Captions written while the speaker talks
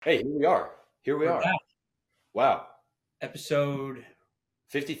Hey, here we are. Here we We're are. back. Wow. Episode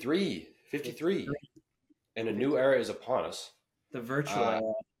 53. 53. 53, And a new era is upon us. the virtual Uh,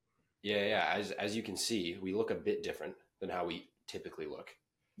 era. yeah. As you can see, we look a bit different than how we typically look.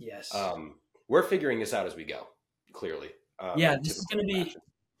 Yes. We're figuring this out as we go, clearly. Yeah, In this is typical going to be fashion.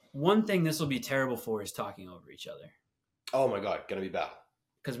 one thing this will be terrible for is talking over each other. Oh my God, gonna be bad.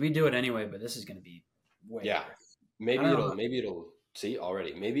 Because we do it anyway, but this is going to be way Yeah. worse. I Maybe don't know. it'll see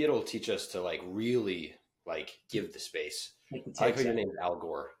already. Maybe it'll teach us to like really like give the space. Like the I like how takes your out. name is Al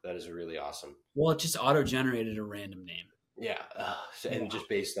Gore. That is really awesome. Well, it just auto-generated a random name. Yeah. Yeah. And just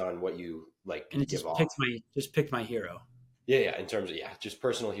based on what you like And it give just off. picked my hero. Yeah. In terms of just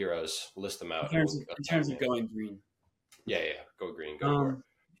personal heroes, list them In out, and terms we'll of, go in time terms of in. going green. Yeah. Go green, go gore. Um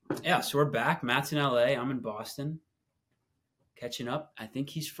yeah, so we're back. Matt's in LA, I'm in Boston. Catching up. I think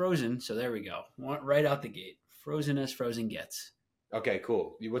he's frozen, so there we go. Right out the gate. Frozen as frozen gets. Okay,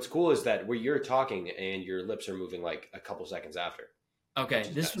 cool. What's cool is that where you're talking and your lips are moving like a couple seconds after, Okay, which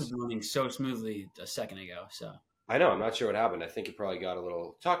is this was nice. moving so smoothly a second ago. So I know. I'm not sure what happened. I think it probably got a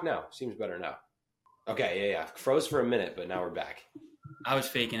little talk now. Seems better now. Okay. Yeah. Froze for a minute, but now we're back. I was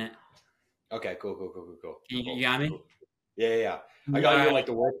faking it. Okay. Cool. You got me? Cool. Yeah. I got you in like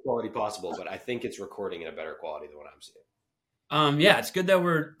the worst quality possible, but I think it's recording in a better quality than what I'm seeing. Yeah, it's good that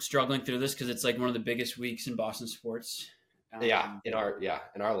we're struggling through this because it's like one of the biggest weeks in Boston sports. Yeah. In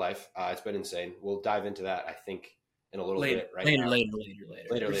our life, it's been insane. We'll dive into that. I think in a little Later, bit right later, now. later, later, later.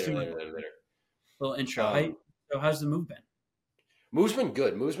 Later. Let's do a little intro. So how's the move been? Move's been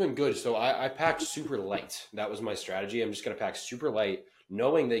good. Move's been good. So I packed super light. That was my strategy. I'm just going to pack super light,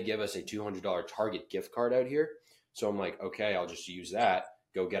 knowing they give us a $200 Target gift card out here. So I'm like, okay, I'll just use that.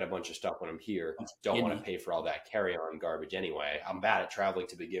 Go get a bunch of stuff when I'm here. Don't want to pay for all that carry-on garbage anyway. I'm bad at traveling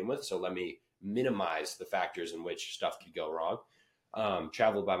to begin with, so let me minimize the factors in which stuff could go wrong.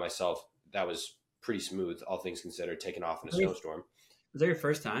 Traveled by myself. That was pretty smooth, all things considered, taking off in a snowstorm. Was that your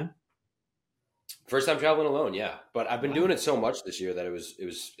first time? First time traveling alone, yeah. But I've been Wow. doing it so much this year that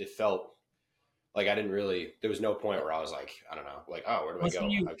it felt like I didn't really. There was no point where I was like, I don't know, like, oh, where do I Plus, go?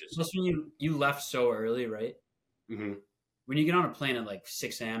 I just. when you left so early, right? Mhm. When you get on a plane at like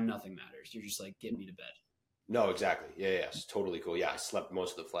 6 a.m., nothing matters. You're just like, get me to bed. No, exactly. Yeah. It's totally cool. Yeah, I slept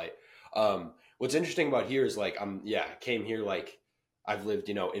most of the flight. What's interesting about here is like I came here like I've lived,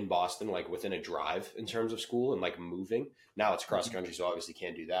 in Boston, like within a drive in terms of school and like moving. Now it's cross country, so obviously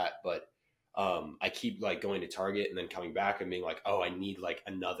can't do that. But I keep like going to Target and then coming back and being like, oh, I need like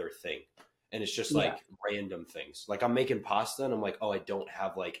another thing. And it's just Yeah. like random things. Like I'm making pasta and I'm like, oh, I don't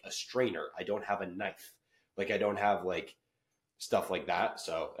have like a strainer. I don't have a knife. Like I don't have like stuff like that.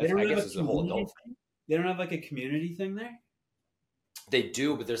 So They don't I have guess a it's a whole community adult. thing? They don't have like a community thing there? They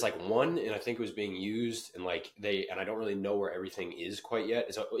do, but there's like one, and I think it was being used, and like and I don't really know where everything is quite yet.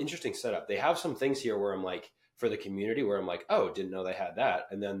 It's an interesting setup. They have some things here where I'm like, for the community, where I'm like, oh, didn't know they had that,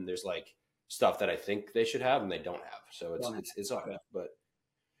 and then there's like stuff that I think they should have and they don't have. So it's odd, Okay. but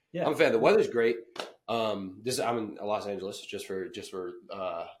Yeah. I'm a fan. The weather's great. I'm in Los Angeles just for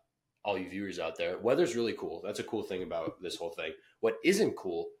all you viewers out there. Weather's really cool. That's a cool thing about this whole thing. What isn't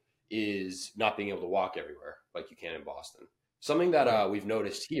cool is not being able to walk everywhere like you can in Boston. Something that we've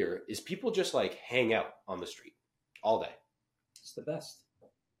noticed here is people just like hang out on the street all day. It's the best.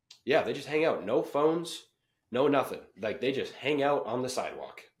 Yeah, they just hang out. No phones, no nothing. Like they just hang out on the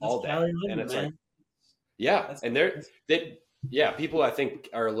sidewalk all That's day. Cali And living, it's man. like, yeah. That's, And that's people I think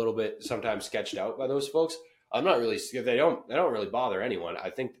are a little bit sometimes sketched out by those folks. I'm not really, they don't really bother anyone. I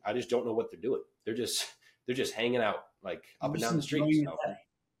think I just don't know what they're doing. They're just hanging out like up and just down the street. enjoying So, the day.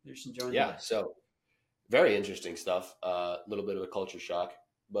 They're just enjoying the yeah. day. So very interesting stuff. A little bit of a culture shock,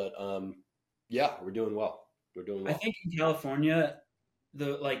 but yeah, we're doing well. We're doing I well. think in California,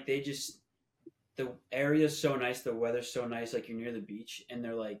 the area's so nice, the weather's so nice, like you're near the beach, and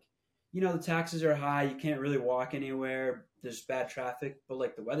they're like, the taxes are high, you can't really walk anywhere, there's bad traffic, but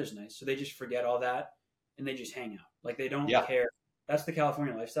like the weather's nice, so they just forget all that and they just hang out. Like they don't Yeah. care. That's the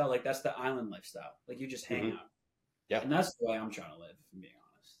California lifestyle. Like that's the island lifestyle. Like you just hang Mhm. out, Yeah. and that's the way I'm trying to live. If I'm being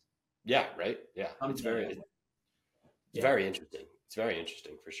honest. Yeah. Right. Yeah. I'm It's very- very, it's Yeah. very interesting. It's very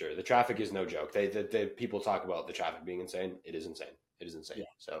interesting for sure. The traffic is no joke. They people talk about the traffic being insane. It is insane. It is insane. Yeah.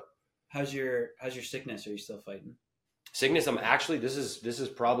 So How's your sickness? Are you still fighting? sickness. I'm actually, this is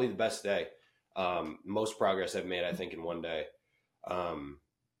probably the best day. Most progress I've made, I think, in one day.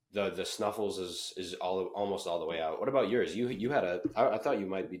 The snuffles is almost all the way out. What about yours? You had I thought you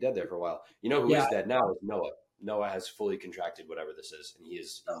might be dead there for a while. You know who is Yeah. dead now is Noah. Noah has fully contracted whatever this is, and he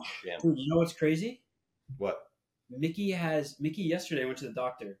is Oh, jammed. dude, you know what's crazy? What? Mickey yesterday went to the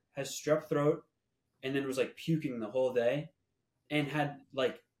doctor, has strep throat, and then was like puking the whole day, and had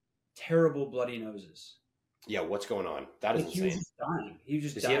like terrible bloody noses. Yeah, what's going on? That is Like, he was insane. just dying. He was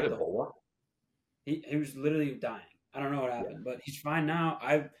just Does he have died. Ebola? He was literally dying. I don't know what happened, but he's fine now.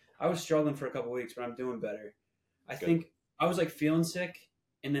 I was struggling for a couple weeks, but I'm doing better. I think I was like feeling sick,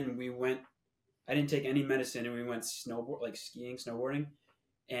 and then we went. I didn't take any medicine, and we went skiing, snowboarding,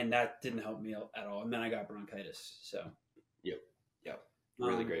 and that didn't help me at all. And then I got bronchitis. So. Yep.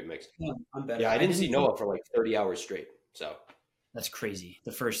 Really great mix. Yeah, I'm better. Yeah, I didn't see Noah for like 30 hours straight. So that's crazy.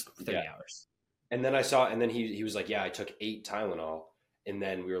 The first 30 hours. And then and then he was like, yeah, I took 8 Tylenol. And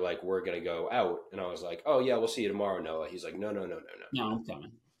then we were like, we're going to go out. And I was like, oh, yeah, we'll see you tomorrow, Noah. He's like, no. No, I'm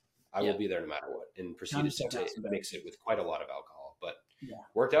coming. I will be there no matter what. And proceeded to mix it with quite a lot of alcohol. But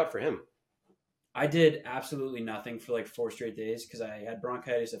worked out for him. I did absolutely nothing for like 4 straight days because I had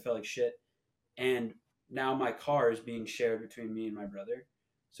bronchitis. I felt like shit. And now my car is being shared between me and my brother.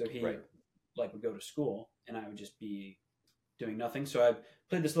 So he would go to school and I would just be doing nothing. So I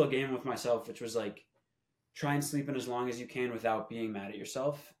played this little game with myself, which was like, try and sleep in as long as you can without being mad at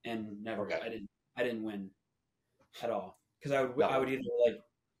yourself. And I didn't win at all. Because I would either like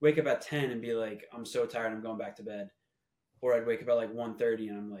wake up at 10 and be like, I'm so tired, I'm going back to bed. Or I'd wake up at like 1:30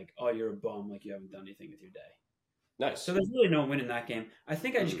 and I'm like, oh, you're a bum. Like you haven't done anything with your day. Nice. So there's really no win in that game. I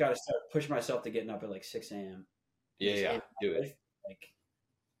think I just got to start push myself to getting up at like 6 a.m. Yeah. Do it. Like,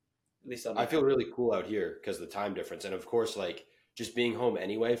 at least I feel really cool out here because of the time difference. And of course, like just being home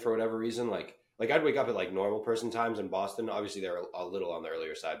anyway, for whatever reason, like I'd wake up at like normal person times in Boston. Obviously they're a little on the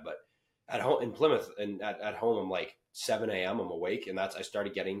earlier side, but at home in Plymouth and at home, I'm like 7 a.m. I'm awake. And I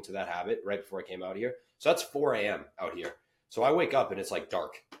started getting to that habit right before I came out here. So that's 4 a.m. out here. So I wake up and it's like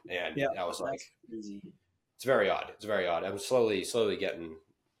dark. And I was like, crazy. It's very odd. I'm slowly getting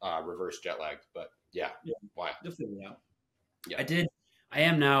reverse jet lagged, but why? You'll figure it out. Yeah. I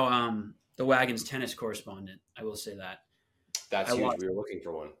am now the Wagon's tennis correspondent. I will say that. That's huge. We were looking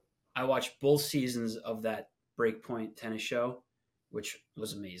for one. I watched both seasons of that Breakpoint tennis show, which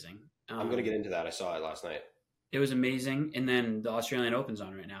was amazing. I'm going to get into that. I saw it last night. It was amazing. And then the Australian Open's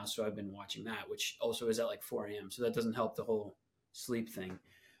on right now, so I've been watching that, which also is at like 4 a.m. So that doesn't help the whole sleep thing.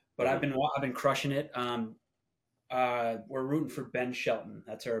 But I've been crushing it. We're rooting for Ben Shelton.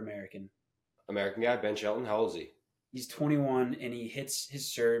 That's our American guy, Ben Shelton. How old is he? He's 21 and he hits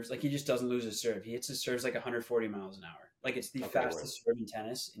his serves. Like he just doesn't lose his serve. He hits his serves like 140 miles an hour. Like it's the fastest serve in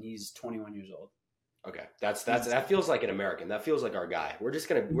tennis, and he's 21 years old. Okay, that feels like an American. That feels like our guy. We're just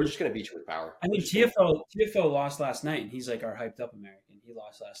gonna beat you with power. I mean, TFO lost last night, and he's like our hyped up American. He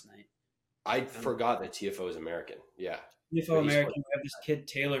lost last night. I forgot that TFO is American. Yeah, TFO American. We have this kid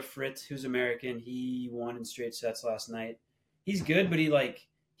Taylor Fritz, who's American. He won in straight sets last night. He's good, but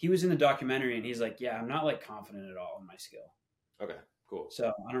he was in the documentary, and he's like, yeah, I'm not like confident at all in my skill. Okay, cool.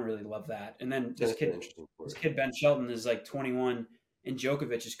 So I don't really love that. And then this kid Ben Shelton is like 21. And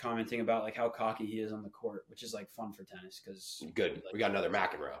Djokovic is commenting about like how cocky he is on the court, which is like fun for tennis because good. We got another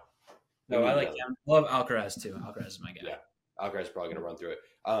McEnroe. No, I like him. Love Alcaraz too. Alcaraz is my guy. Yeah, Alcaraz is probably gonna run through it.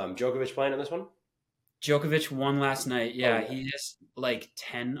 Djokovic playing in this one. Djokovic won last night. Yeah, he has like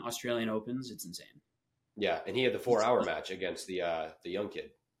 10 Australian Opens. It's insane. Yeah, and he had the 4-hour match against the young kid.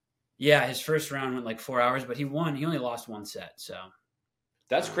 Yeah, his first round went like 4 hours, but he won. He only lost 1 set, so.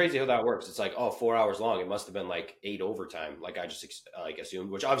 That's crazy how that works. It's like, 4 hours long. It must have been like 8 overtime, like I just assumed,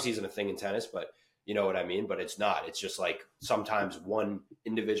 which obviously isn't a thing in tennis, but you know what I mean? But it's not. It's just like sometimes one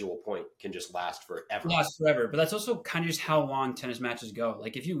individual point can just last forever. But that's also kind of just how long tennis matches go.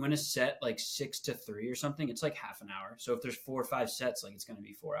 Like if you win a set like 6-3 or something, it's like half an hour. So if there's 4 or 5 sets, like it's going to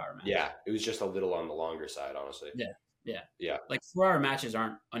be 4-hour match. Yeah, it was just a little on the longer side, honestly. Yeah. Like 4-hour matches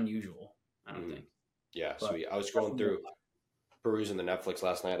aren't unusual, I don't think. Yeah, sweet. I was scrolling through. Perusing the Netflix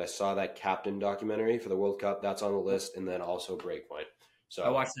last night, I saw that Captain documentary for the World Cup. That's on the list, and then also Breakpoint. So I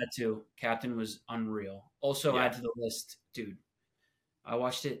watched that too. Captain was unreal. Also, add to the list, dude. I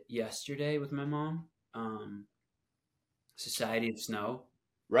watched it yesterday with my mom. Society of Snow.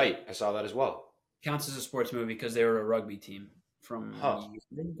 Right, I saw that as well. Counts as a sports movie because they were a rugby team from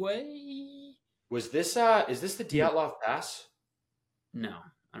Uruguay. Was this? Is this the Dyatlov Pass? No,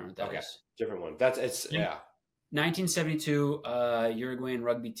 I don't know what that is. Different one. 1972 Uruguayan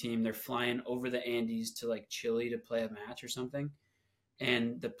rugby team. They're flying over the Andes to like Chile to play a match or something,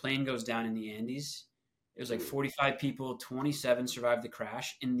 and the plane goes down in the Andes. It was like 45 people, 27 survived the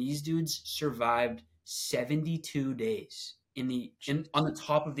crash, and these dudes survived 72 days on the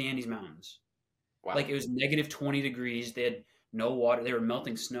top of the Andes Mountains. Wow. Like it was negative 20 degrees. They had no water. They were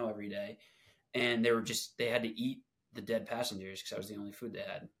melting snow every day, and they had to eat the dead passengers because that was the only food they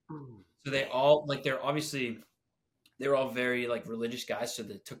had. So they all they're all very like religious guys, so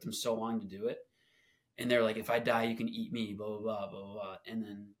it took them so long to do it. And they're like, if I die, you can eat me, blah, blah, blah, blah, blah. And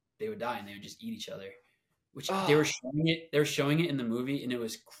then they would die and they would just eat each other. Which they were showing it in the movie, and it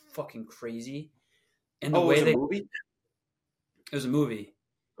was fucking crazy. And the way it was a movie? It was a movie.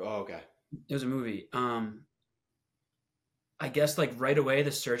 Oh, okay. It was a movie. I guess like right away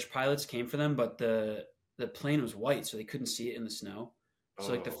the search pilots came for them, but the plane was white, so they couldn't see it in the snow.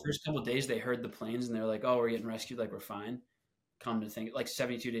 So like the first couple of days they heard the planes and they were like, "Oh, we're getting rescued, like we're fine." Come to think, like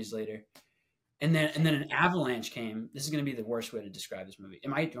 72 days later, and then an avalanche came. This is going to be the worst way to describe this movie.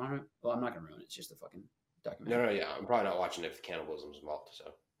 Am I? Do you want to? Well, I'm not going to ruin it. It's just a fucking documentary. No, yeah, I'm probably not watching it if cannibalism's involved.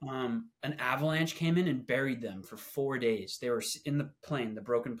 So, an avalanche came in and buried them for 4 days. They were in the plane, the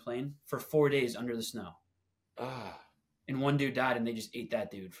broken plane, for 4 days under the snow. And one dude died, and they just ate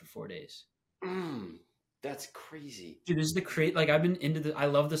that dude for 4 days. That's crazy, dude. This is the like I've been into I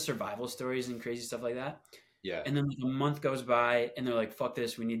love the survival stories and crazy stuff like that. Yeah. And then like a month goes by, and they're like, "Fuck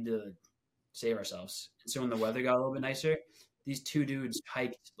this, we need to save ourselves." And so when the weather got a little bit nicer, these two dudes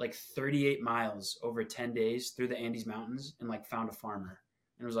hiked like 38 miles over 10 days through the Andes Mountains and like found a farmer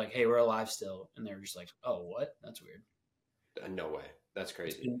and was like, "Hey, we're alive still." And they were just like, "Oh, what? That's weird." No way. That's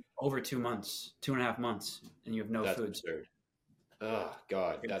crazy. It's been over 2 months, 2.5 months, and you have no food. Absurd. Oh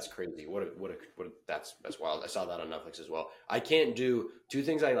God, that's crazy. That's wild. I saw that on Netflix as well. I can't do two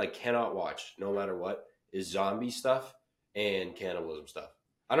things I like cannot watch no matter what is zombie stuff and cannibalism stuff.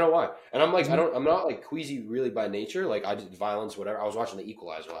 I don't know why. And I'm like, I'm not like queasy really by nature. Like I did violence, whatever. I was watching The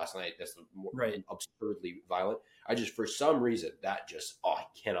Equalizer last night. That's absurdly violent. I just, for some reason, that just, I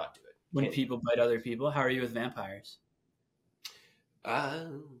cannot do it. When people bite other people, how are you with vampires?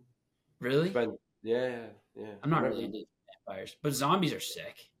 Really? Yeah. I'm not really into vampires, but zombies are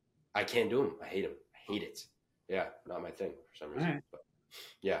sick. I can't do them. I hate them. I hate it. Yeah, not my thing for some reason. Right. But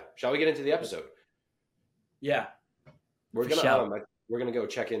yeah, shall we get into the episode? Yeah, we're gonna go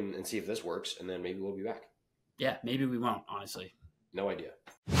check in and see if this works, and then maybe we'll be back. Yeah, maybe we won't. Honestly, no idea.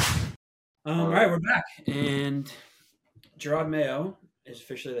 All right, we're back, and Jerod Mayo is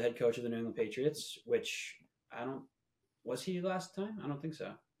officially the head coach of the New England Patriots. Which was he last time? I don't think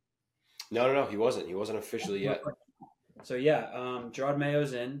so. No, he wasn't. He wasn't officially yet. So yeah, Jerod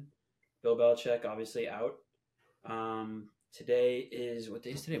Mayo's in. Bill Belichick obviously out. Today is, what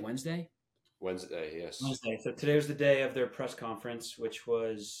day is today? Wednesday, yes. Wednesday. So today was the day of their press conference, which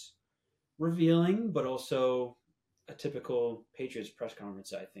was revealing, but also a typical Patriots press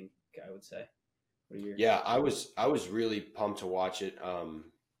conference, I think I would say. Yeah, I was really pumped to watch it.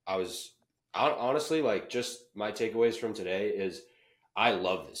 I was honestly, like, just my takeaways from today is I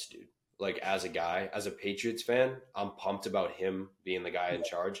love this dude. Like, as a guy, as a Patriots fan, I'm pumped about him being the guy in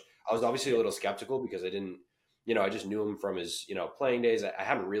charge. I was obviously a little skeptical because I didn't, I just knew him from his, playing days. I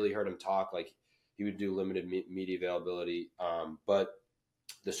haven't really heard him talk. Like, he would do limited media availability. But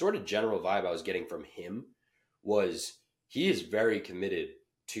the sort of general vibe I was getting from him was he is very committed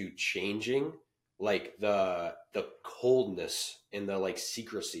to changing, like, the coldness and the, like,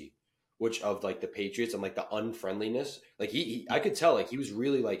 secrecy, which of, like, the Patriots and, like, the unfriendliness. Like, I could tell, like, he was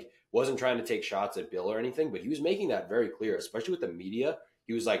really, like, wasn't trying to take shots at Bill or anything, but he was making that very clear, especially with the media.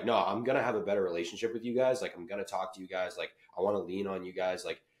 He was like, "No, I'm going to have a better relationship with you guys. Like, I'm going to talk to you guys. Like, I want to lean on you guys."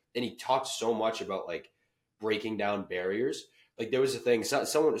 Like, and he talked so much about, like, breaking down barriers. Like, there was a thing, some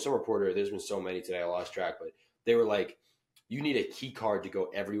reporter, there's been so many today, I lost track, but they were like, "You need a key card to go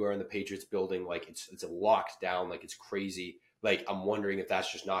everywhere in the Patriots building. Like, it's locked down. Like, it's crazy." Like, I'm wondering if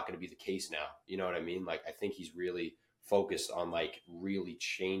that's just not going to be the case now. You know what I mean? Like, I think he's really focused on, like, really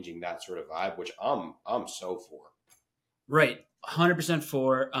changing that sort of vibe, which I'm so for. Right. 100%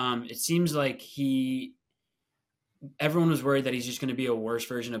 for. It seems like everyone was worried that he's just going to be a worse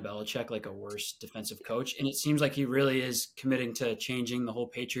version of Belichick, like a worse defensive coach. And it seems like he really is committing to changing the whole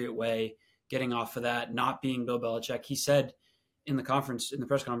Patriot way, getting off of that, not being Bill Belichick. He said in the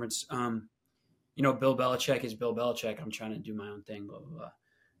press conference, Bill Belichick is Bill Belichick. I'm trying to do my own thing, blah, blah, blah.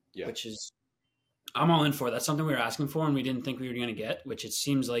 Yeah. Which is, I'm all in for. That's something we were asking for and we didn't think we were going to get, which it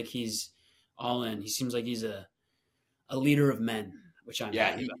seems like he's all in. He seems like he's a leader of men, which I'm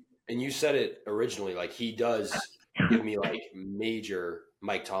happy about. And you said it originally, like, he does give me, like, major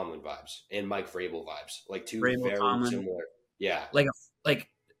Mike Tomlin vibes and Mike Vrabel vibes, like, two very similar. Yeah. Like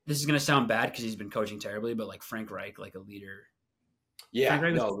this is going to sound bad because he's been coaching terribly, but like Frank Reich, like a leader. Yeah.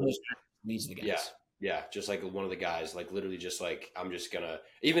 Frank Reich leads the guys. Yeah, just like one of the guys, like, literally just like, I'm just gonna,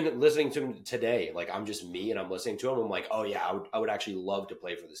 even listening to him today, like, I'm just me and I'm listening to him, I'm like, oh yeah, I would actually love to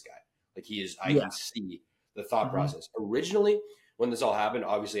play for this guy. Like, I can see the thought process. Originally, when this all happened,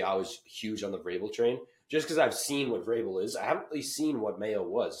 obviously I was huge on the Vrabel train, just because I've seen what Vrabel is. I haven't really seen what Mayo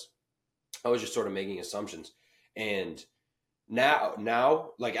was. I was just sort of making assumptions. And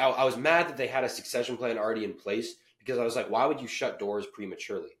now, like, I was mad that they had a succession plan already in place, because I was like, why would you shut doors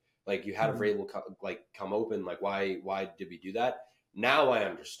prematurely? Like you had a Vrabel come open. Like why did we do that? Now I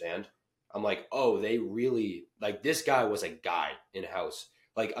understand. I'm like, oh, they really like this guy was a guy in house.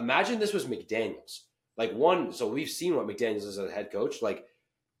 Like imagine this was McDaniels. Like so we've seen what McDaniels is as a head coach. Like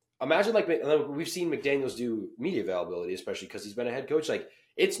imagine like we've seen McDaniels do media availability, especially because he's been a head coach. Like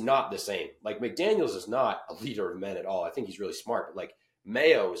it's not the same. Like McDaniels is not a leader of men at all. I think he's really smart, but like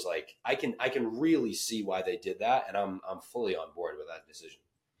Mayo is like I can really see why they did that, and I'm fully on board with that decision.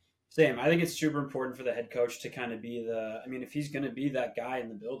 Same. I think it's super important for the head coach to kind of be if he's going to be that guy in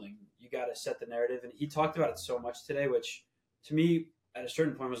the building, you got to set the narrative. And he talked about it so much today, which to me at a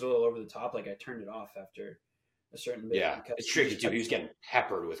certain point was a little over the top. Like I turned it off after a certain bit. Yeah, it's tricky too. He was getting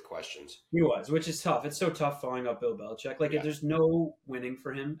peppered with questions. He was, which is tough. It's so tough following up Bill Belichick. Like there's no winning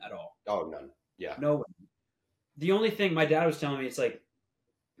for him at all. Oh, none. Yeah. No winning. The only thing my dad was telling me, it's like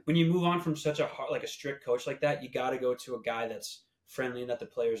when you move on from such a strict coach like that, you got to go to a guy that's friendly and that the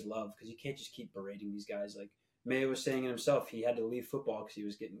players love, because you can't just keep berating these guys. Like Mayo was saying it himself, he had to leave football because he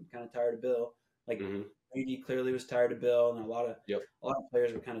was getting kind of tired of Bill. Like Brady clearly was tired of Bill, and a lot of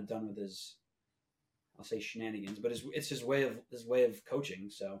players were kind of done with his, I'll say shenanigans, but it's his way of coaching.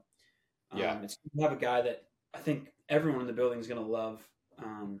 So it's good to have a guy that I think everyone in the building is going to love.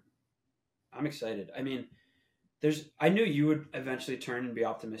 I'm excited. I mean, I knew you would eventually turn and be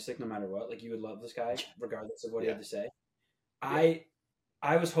optimistic no matter what. Like you would love this guy regardless of what he had to say. I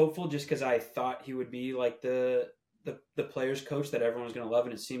was hopeful just because I thought he would be like the players coach that everyone's going to love,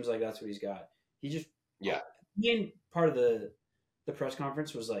 and it seems like that's what he's got. He just the main part of the press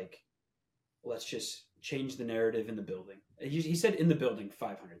conference was like, let's just change the narrative in the building. He said in the building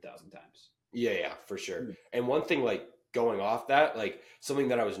 500,000 times. Yeah, for sure. And one thing, like going off that, like something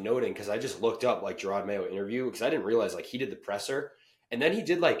that I was noting, because I just looked up like Jerod Mayo interview, because I didn't realize like he did the presser, and then he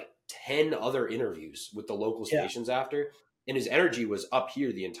did like 10 other interviews with the local stations after. And his energy was up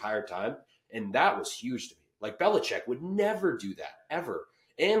here the entire time. And that was huge to me. Like Belichick would never do that ever.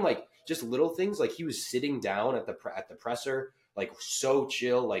 And like just little things, like he was sitting down at the presser, like so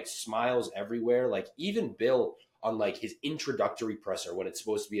chill, like smiles everywhere. Like even Bill on like his introductory presser, when it's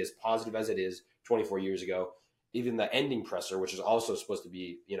supposed to be as positive as it is 24 years ago, even the ending presser, which is also supposed to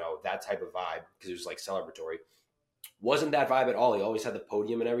be, that type of vibe because it was like celebratory, wasn't that vibe at all. He always had the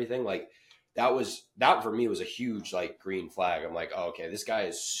podium and everything. Like, that for me was a huge like green flag. I'm like, oh, okay, this guy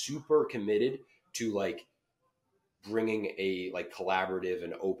is super committed to like bringing a like collaborative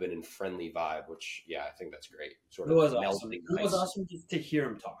and open and friendly vibe, which I think that's great. It was awesome. It was awesome just to hear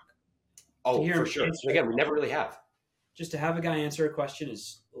him talk. Oh, for sure. Again, we never really have. Just to have a guy answer a question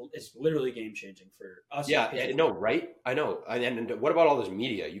is literally game changing for us. Yeah, no, right? I know. And what about all this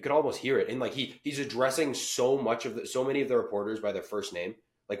media? You could almost hear it, and like he's addressing so many of the reporters by their first name.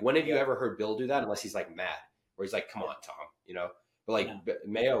 Like, when have you ever heard Bill do that? Unless he's like mad, where he's like, "Come on, Tom," But like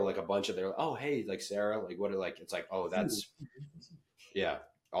Mayo, like a bunch of their, oh hey, like Sarah, like what are like? It's like, oh, that's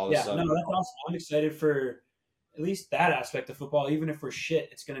all of a sudden. No, that's awesome. I'm excited for at least that aspect of football. Even if we're shit,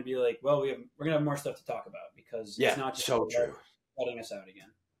 it's going to be like, well, we're gonna have more stuff to talk about because it's not just so true. Letting us out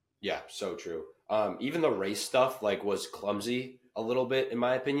again. Yeah, so true. Even the race stuff like was clumsy a little bit in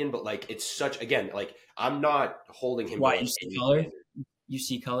my opinion, but like it's such, again, like I'm not holding him. Why, you see color? You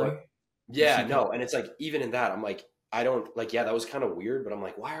see color? Yeah, no, and it's like even in that, I'm like, I don't like. Yeah, that was kind of weird, but I'm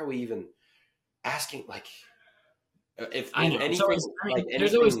like, why are we even asking? Like, if I know. anything,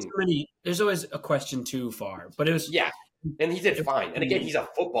 there's always a question too far, but it was and he did fine. And again, he's a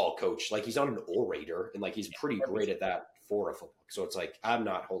football coach, like he's not an orator, and like he's pretty great at that for a football. So it's like I'm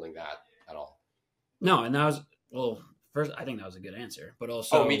not holding that at all. No, and that was first, I think that was a good answer, but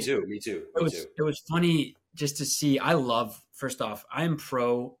also, me too. It was funny just to see. First off, I am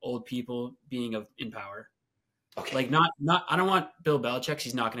pro old people being in power. Okay. Like I don't want Bill Belichick.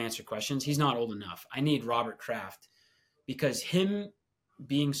 He's not going to answer questions. He's not old enough. I need Robert Kraft, because him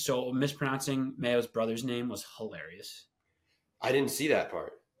being so mispronouncing Mayo's brother's name was hilarious. I didn't see that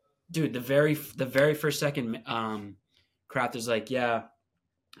part. Dude, the very first second, Kraft is like, yeah,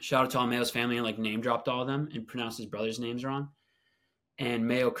 shout out to all Mayo's family, and like name dropped all of them and pronounced his brother's names wrong. And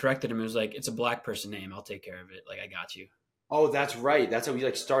Mayo corrected him. It was like, it's a black person name. I'll take care of it. Like, I got you. Oh, that's right. That's how we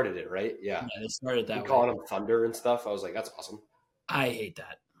like started it, right? Yeah, they started that way. Calling him Thunder and stuff. I was like, that's awesome. I hate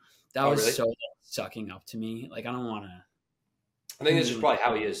that. That was really? So sucking up to me. Like, I don't want to. I think that's just probably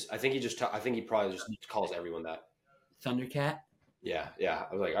how he is. I think he probably just calls everyone that. Thundercat? Yeah.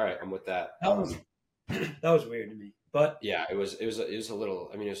 I was like, all right, I'm with that. That was weird to me. But yeah, it was a little.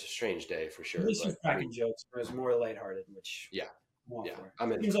 I mean, it was a strange day for sure. At least he's cracking jokes. It was more lighthearted, which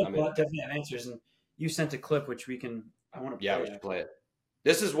I'm in. Definitely have answers, and you sent a clip which we can. I want to play. Yeah, we should play it.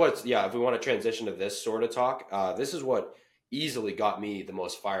 This is what's if we want to transition to this sort of talk. This is what easily got me the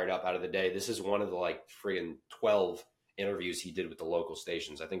most fired up out of the day. This is one of the like friggin' 12 interviews he did with the local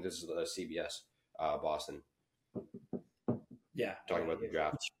stations. I think this is CBS, Boston. Yeah. Talking about the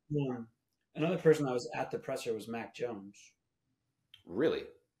draft. Another person that was at the presser was Mac Jones. Really?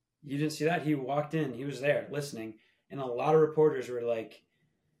 You didn't see that? He walked in. He was there listening. And a lot of reporters were like,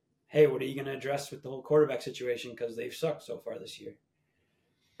 hey, what are you going to address with the whole quarterback situation? Because they've sucked so far this year.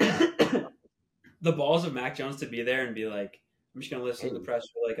 The balls of Mac Jones to be there and be like, I'm just going to listen to the presser.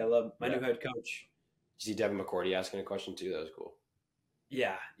 Like, I love my new head coach. You see Devin McCourty asking a question too? That was cool.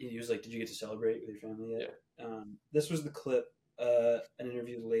 Yeah. He was like, did you get to celebrate with your family yet? Yeah. This was the clip, an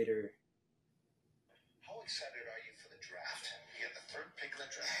interview later. How excited are you for the draft? You have the third pick of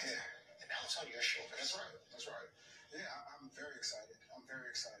the draft. Yeah. And now it's on your shoulders. That's right. That's right. Yeah, I'm very excited. I'm very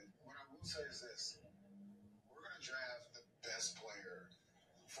excited. What I will say is this. We're going to draft the best player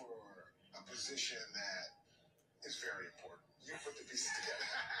for a position that is very important. You put the pieces together.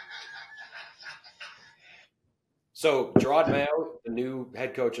 So Jerod Mayo, the new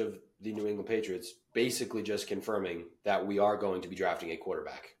head coach of the New England Patriots, basically just confirming that we are going to be drafting a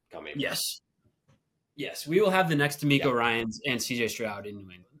quarterback coming. Yes, we will have the next D'Amico Ryans and CJ Stroud in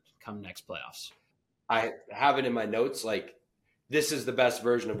New England come next playoffs. I have it in my notes. Like, this is the best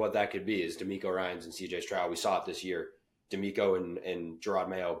version of what that could be is D'Amico Ryans and CJ Stroud. We saw it this year. D'Amico and Jerod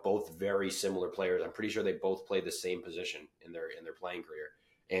Mayo, both very similar players. I'm pretty sure they both played the same position in their playing career.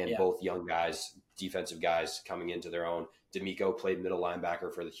 And both young guys, defensive guys coming into their own. D'Amico played middle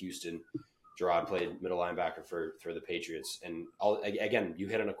linebacker for the Houston. Jerod played middle linebacker for the Patriots. And again, you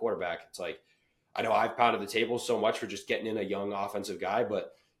hit on a quarterback. It's like, I know I've pounded the table so much for just getting in a young offensive guy,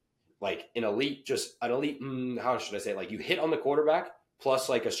 but like how should I say it? Like you hit on the quarterback plus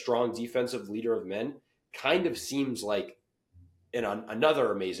like a strong defensive leader of men kind of seems like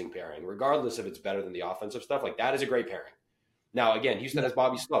another amazing pairing, regardless if it's better than the offensive stuff. Like that is a great pairing. Now, again, Houston has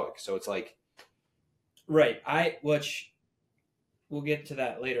Bobby Slowick, so it's like... Right. Which we'll get to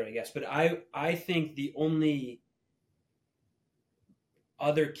that later, I guess. But I think the only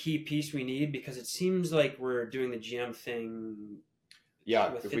other key piece we need, because it seems like we're doing the GM thing...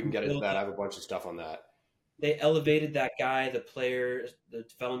 Yeah, if we can get into that, I have a bunch of stuff on that. They elevated that guy, the player, the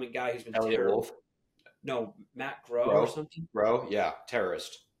development guy who's been terrible. Wolf? No, Matt Groh or something? Groh, yeah,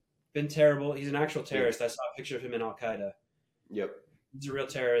 terrorist. Been terrible. He's an actual terrorist. Yeah. I saw a picture of him in Al-Qaeda. Yep. He's a real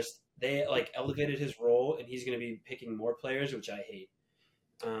terrorist. They elevated his role, and he's going to be picking more players, which I hate.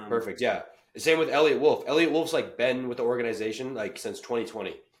 Perfect. Yeah. Same with Elliot Wolf. Elliot Wolf's been with the organization since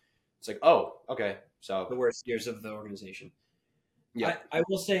 2020. It's like, oh, okay. So the worst years of the organization. Yeah. I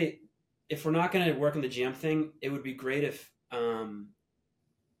will say, if we're not going to work on the GM thing, it would be great if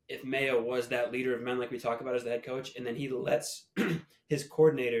Mayo was that leader of men like we talk about as the head coach, and then he lets his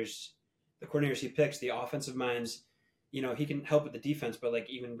coordinators, the coordinators he picks, the offensive minds, he can help with the defense, but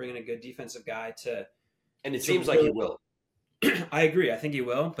even bringing a good defensive guy to. And it seems like he will. I agree. I think he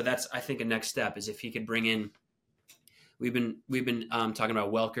will, but that's, I think, a next step is if he could bring in. We've been talking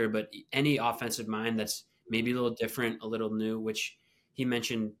about Welker, but any offensive mind that's maybe a little different, a little new, which he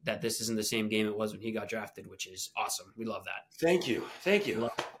mentioned that this isn't the same game it was when he got drafted, which is awesome. We love that. Thank you.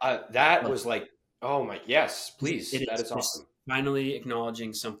 That was oh my, yes, please. That is awesome. Finally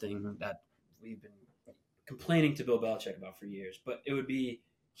acknowledging something that we've been complaining to Bill Belichick about for years, but it would be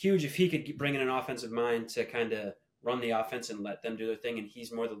huge if he could bring in an offensive mind to kind of run the offense and let them do their thing. And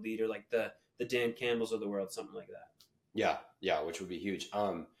he's more the leader, like the Dan Campbells of the world, something like that. Yeah. Which would be huge.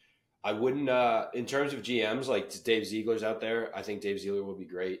 I wouldn't, in terms of GMs, Dave Ziegler's out there. I think Dave Ziegler would be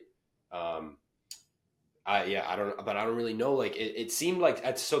great. I don't really know. It seemed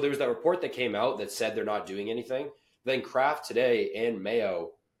so there was that report that came out that said they're not doing anything. Then Kraft today and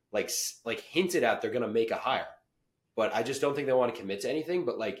Mayo hinted at they're going to make a hire, but I just don't think they want to commit to anything.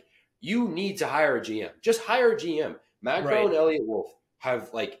 But you need to hire a GM. Just hire a GM. Matt Groh and Elliot Wolf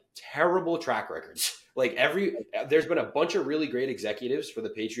have terrible track records. There's been a bunch of really great executives for the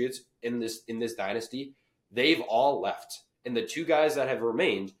Patriots in this dynasty. They've all left, and the two guys that have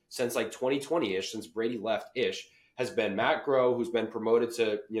remained since 2020-ish, since Brady left-ish, has been Matt Groh, who's been promoted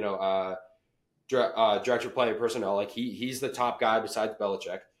to director of player personnel. He's the top guy besides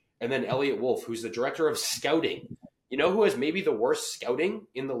Belichick. And then Elliot Wolf, who's the director of scouting. You know who has maybe the worst scouting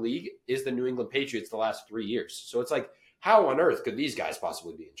in the league is the New England Patriots the last 3 years. So it's how on earth could these guys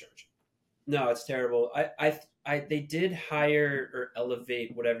possibly be in charge? No, it's terrible. They did hire or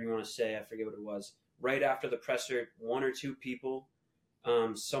elevate, whatever you want to say. I forget what it was. Right after the presser, one or two people,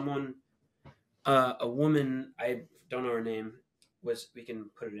 a woman, I don't know her name, we can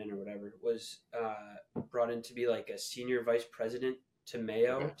put it in or whatever, was brought in to be a senior vice president to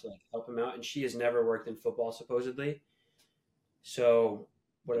Mayo to help him out, and she has never worked in football supposedly. So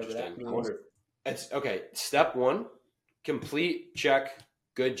whatever that Interesting. I means. wonder. It's okay. Step one, complete, check,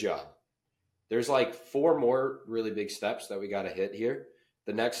 good job. There's like 4 more really big steps that we got to hit here.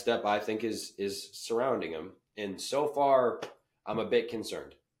 The next step I think is surrounding him, and so far I'm a bit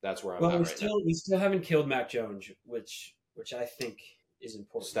concerned. That's where I'm at right now. We still haven't killed Mac Jones, which I think is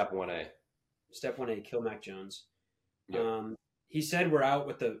important. Step 1A. Step 1A, kill Mac Jones. Yep. He said we're out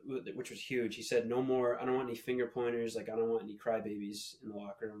which was huge. He said no more. I don't want any finger pointers. Like I don't want any crybabies in the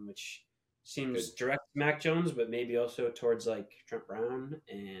locker room, which seems direct to Mac Jones, but maybe also towards like Trent Brown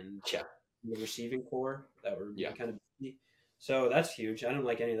and the receiving core that were kind of busy. So that's huge. I don't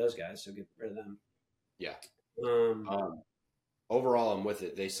like any of those guys, so get rid of them. Yeah. Overall, I'm with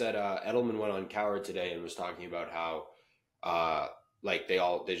it. They said Edelman went on Coward today and was talking about how like they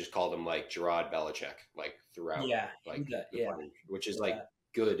just called him like Jerod Belichick like throughout. Yeah. Like which is like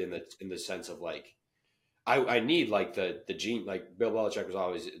good in the sense of like I need like the gene, like Bill Belichick was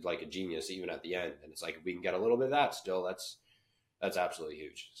always like a genius even at the end, and it's like if we can get a little bit of that still, that's absolutely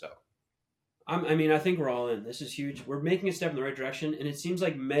huge. So I think we're all in. This is huge. We're making a step in the right direction, and it seems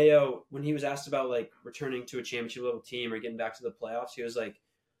like Mayo, when he was asked about like returning to a championship level team or getting back to the playoffs, he was like,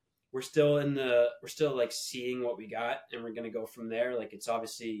 we're still like seeing what we got, and we're gonna go from there. Like it's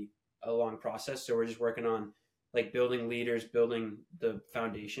obviously a long process, so we're just working on like building leaders, building the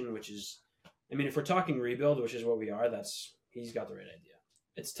foundation, which is, if we're talking rebuild, which is what we are, he's got the right idea.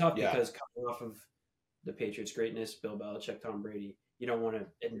 It's tough because coming off of the Patriots' greatness, Bill Belichick, Tom Brady, you don't want to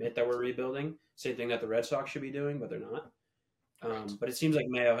admit that we're rebuilding. Same thing that the Red Sox should be doing, but they're not. But it seems like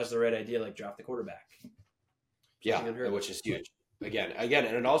Mayo has the right idea, like draft the quarterback. Yeah, which is huge. Again,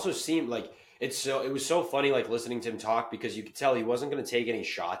 and it also seemed like it was so funny, like listening to him talk, because you could tell he wasn't going to take any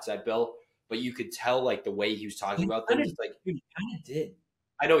shots at Bill, but you could tell like the way he was talking about things. Like he kind of did.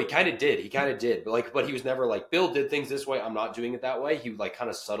 I know he kind of did, but he was never like Bill did things this way. I'm not doing it that way. He like kind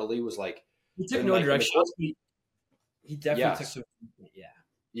of subtly was like he took no direction. He definitely took some.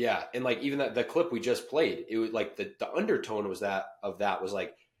 Yeah, and like even the clip we just played, it was like the undertone was was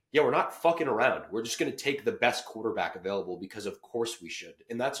like, yeah, we're not fucking around. We're just going to take the best quarterback available because of course we should.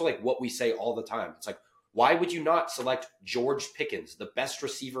 And that's like what we say all the time. It's like, why would you not select George Pickens, the best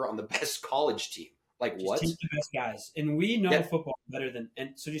receiver on the best college team? Like just what? Take the best guys, and we know football better than,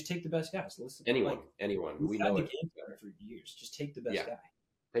 and so just take the best guys. Listen, anyone. We know the it game better for years. Just take the best guy.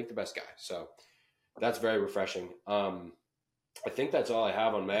 Take the best guy. So that's very refreshing. I think that's all I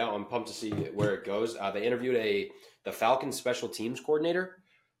have on Mayo. I'm pumped to see where it goes. They interviewed the Falcons special teams coordinator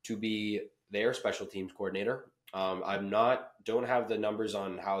to be their special teams coordinator. Don't have the numbers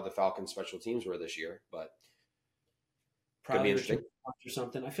on how the Falcons special teams were this year, but probably could be interesting or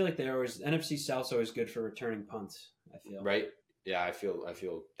something. I feel like NFC South's always good for returning punts. I feel right. Yeah, I feel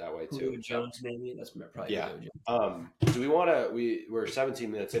that way too. Julio Jones, maybe that's probably Do we want to? We're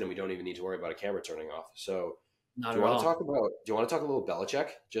 17 minutes in, and we don't even need to worry about a camera turning off. So. Do you want to talk a little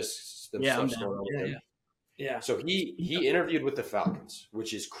Belichick? Just the stuff going on with him. Yeah. So he interviewed with the Falcons,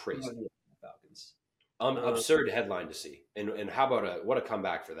 which is crazy. Falcons. Absurd headline to see. And how about what a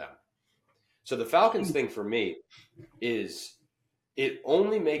comeback for them. So the Falcons thing for me is it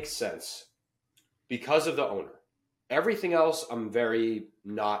only makes sense because of the owner. Everything else I'm very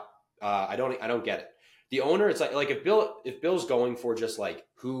not I don't get it. The owner, it's like if Bill's going for just like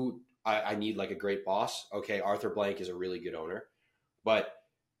who I need like a great boss. Okay, Arthur Blank is a really good owner. But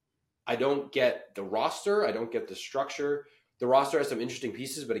I don't get the roster. I don't get the structure. The roster has some interesting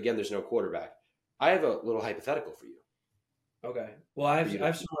pieces, but again, there's no quarterback. I have a little hypothetical for you. Okay. Well, I have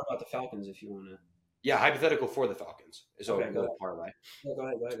some more about the Falcons if you want to. Yeah, hypothetical for the Falcons. So okay, go ahead. Parlay. Yeah, go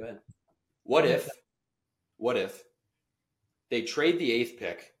ahead. What if they trade the 8th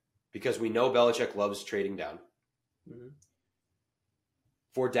pick, because we know Belichick loves trading down,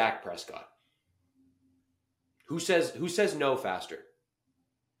 for Dak Prescott? Who says no faster?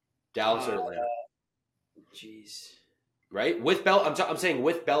 Dallas or Atlanta? Jeez. Right? I'm saying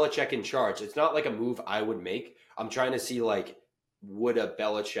with Belichick in charge. It's not like a move I would make. I'm trying to see like, would a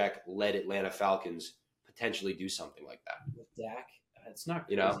Belichick-led Atlanta Falcons potentially do something like that? With Dak? It's not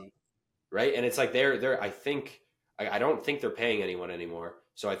crazy. Right? And it's like I don't think they're paying anyone anymore.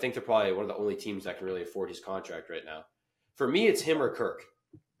 So I think they're probably one of the only teams that can really afford his contract right now. For me, it's him or Kirk.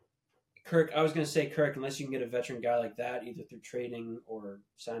 I was going to say Kirk, unless you can get a veteran guy like that, either through trading or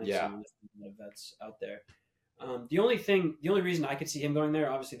signing some vets out there. The only reason I could see him going there,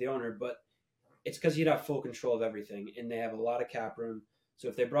 obviously the owner, but it's because he'd have full control of everything, and they have a lot of cap room. So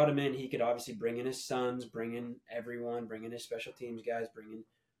if they brought him in, he could obviously bring in his sons, bring in everyone, bring in his special teams guys, bring in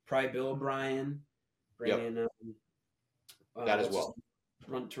probably Bill O'Brien, bring in that as well.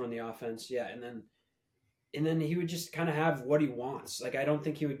 Run the offense, and then and then he would just kind of have what he wants. Like I don't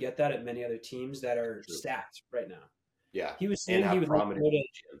think he would get that at many other teams that are True. stacked right now. Yeah. He was And saying he have would like prominent go to.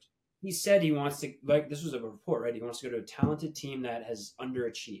 GMs. He said he wants to like this was a report, right? He wants to go to a talented team that has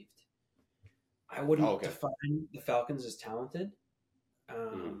underachieved. I wouldn't define the Falcons as talented.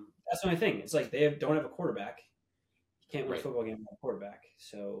 That's the only thing. It's like don't have a quarterback. You can't win a football game without a quarterback.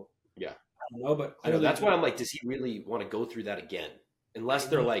 So yeah, I don't know, but I know that's why I'm like, does he really want to go through that again? Unless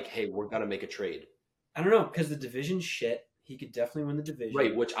they're like, hey, we're gonna make a trade. I don't know because the division's shit. He could definitely win the division,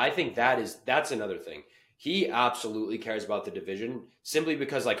 right? Which I think that's another thing. He absolutely cares about the division simply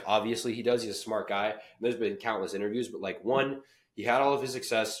because, like, obviously he does. He's a smart guy. And there's been countless interviews, but like he had all of his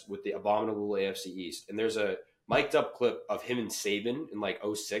success with the abominable AFC East, and there's a mic'd up clip of him and Saban in like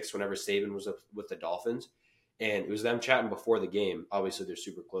 2006 whenever Saban was up with the Dolphins, and it was them chatting before the game. Obviously they're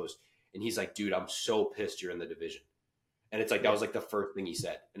super close, and he's like, dude, I'm so pissed you're in the division. And it's like that was like the first thing he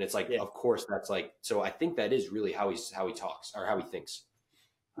said, and it's like, of course that's like, so I think that is really how he talks or how he thinks.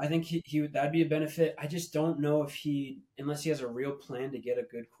 I think he would, that'd be a benefit. I just don't know if unless he has a real plan to get a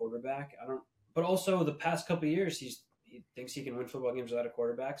good quarterback. But also the past couple of years he thinks he can win football games without a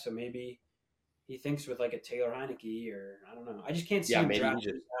quarterback, so maybe he thinks with like a Taylor Heineke or I don't know. I just can't see him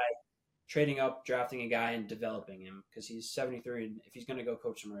trading up, drafting a guy and developing him because he's 73, and if he's going to go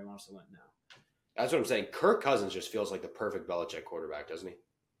coach somewhere, he wants to win now. That's what I'm saying. Kirk Cousins just feels like the perfect Belichick quarterback, doesn't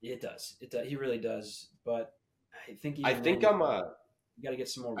he? It does. He really does. But I think you got to get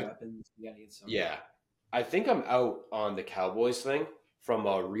some more weapons. You got to get some. Yeah, I think I'm out on the Cowboys thing from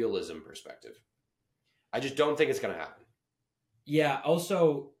a realism perspective. I just don't think it's going to happen. Yeah.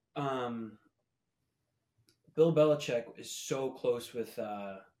 Also, Bill Belichick is so close with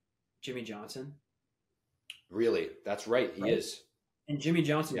Jimmy Johnson. Really? That's right. He is. And Jimmy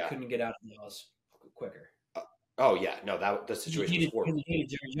Johnson couldn't get out of the house quicker. Oh, yeah. No, the situation was horrible. He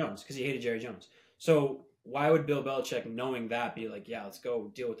hated Jerry Jones. So why would Bill Belichick, knowing that, be like, yeah, let's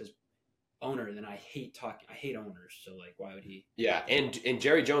go deal with this owner? Then I hate owners. So, like, why would he? Yeah, and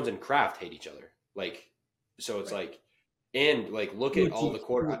Jerry Jones and Kraft hate each other. Like, so it's like, and, like, look at all the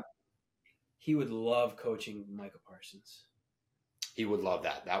quarterbacks. He would love coaching Micah Parsons. He would love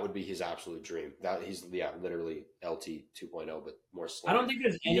that. That would be his absolute dream. That he's literally LT 2.0, but more slim. I don't think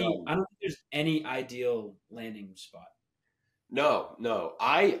there's any ideal landing spot. No.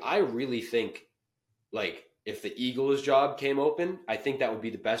 I really think, like, if the Eagles job came open, I think that would be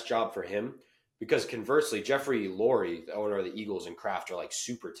the best job for him. Because conversely, Jeffrey Lurie, the owner of the Eagles, and Kraft are like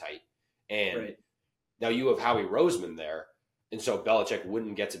super tight. And now you have Howie Roseman there, and so Belichick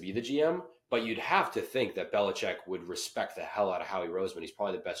wouldn't get to be the GM. But you'd have to think that Belichick would respect the hell out of Howie Roseman. He's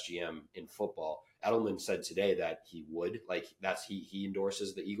probably the best GM in football. Edelman said today that he would. Like, he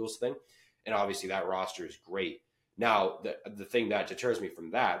endorses the Eagles thing. And obviously that roster is great. Now, the thing that deters me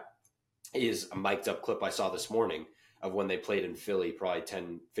from that is a mic'd up clip I saw this morning of when they played in Philly probably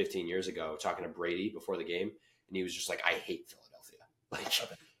 10, 15 years ago, talking to Brady before the game. And he was just like, I hate Philadelphia. Like,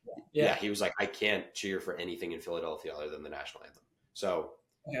 yeah, he was like, I can't cheer for anything in Philadelphia other than the national anthem. So...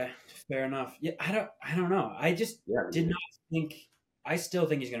 Okay, fair enough. Yeah, I don't know. I just did not think. I still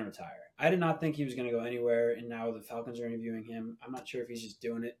think he's going to retire. I did not think he was going to go anywhere, and now the Falcons are interviewing him. I'm not sure if he's just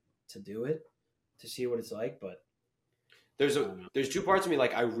doing it to see what it's like. But there's two parts of me.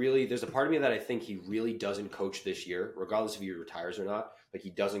 Like, there's a part of me that I think he really doesn't coach this year, regardless if he retires or not. Like,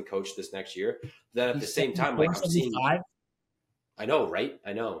 he doesn't coach this next year. Then at the same time, like, I'm seeing. I know, right?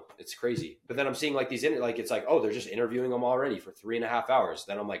 I know. It's crazy. But then I'm seeing like these, it's like, oh, they're just interviewing him already for 3.5 hours.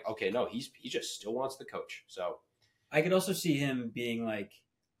 Then I'm like, okay, no, he just still wants to coach. So I could also see him being like,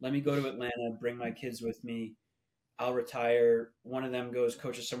 let me go to Atlanta, bring my kids with me. I'll retire. One of them goes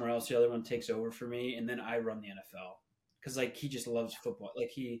coaches somewhere else. The other one takes over for me. And then I run the NFL. Cause like, he just loves football.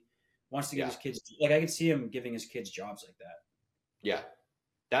 Like he wants to give his kids, like I could see him giving his kids jobs like that. Yeah.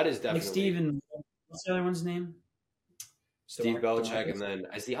 That is definitely. Like Steven, what's the other one's name? Steve Belichick, and then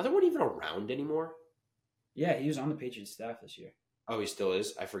is the other one even around anymore? Yeah, he was on the Patriots staff this year. Oh, he still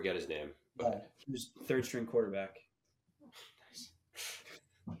is? I forget his name. But he was third string quarterback.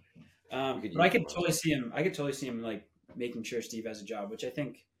 But I could totally see him like making sure Steve has a job, which I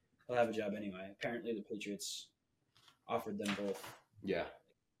think he'll have a job anyway. Apparently the Patriots offered them both. Yeah.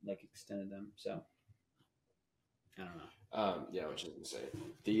 Like extended them. So I don't know. Yeah, which is insane.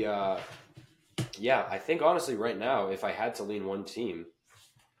 Yeah, I think honestly right now, if I had to lean one team,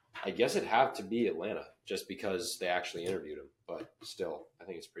 I guess it'd have to be Atlanta, just because they actually interviewed him. But still, I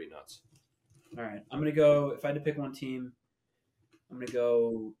think it's pretty nuts. All right, I'm gonna go. If I had to pick one team, I'm gonna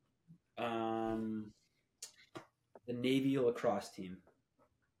go the Navy lacrosse team.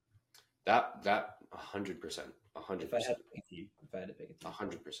 That 100%. If I had to pick a team.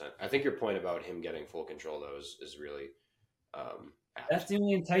 100%. I think your point about him getting full control, though, is really apt. That's the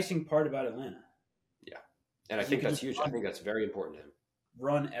only enticing part about Atlanta. Yeah. And I think that's huge. I think that's very important to him.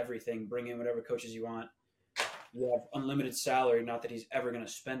 Run everything. Bring in whatever coaches you want. You have unlimited salary. Not that he's ever going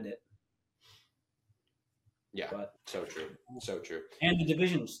to spend it. Yeah, but, so true. So true. And the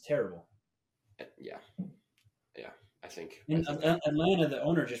division's terrible. Yeah. I think in Atlanta, the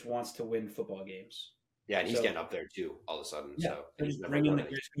owner just wants to win football games. Yeah, and he's getting up there too all of a sudden. Yeah, so he's bringing the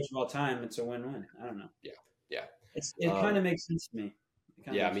greatest coach of all time. It's a win-win. I don't know. Yeah. It kind of makes sense to me.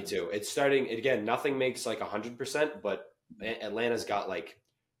 Yeah, me too. It's starting again. Nothing makes like 100%, but Atlanta's got like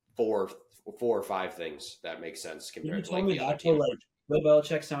four or five things that make sense compared to like the other teams. Like Bill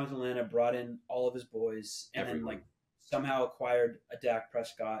Belichick signed with Atlanta, brought in all of his boys, and then like somehow acquired a Dak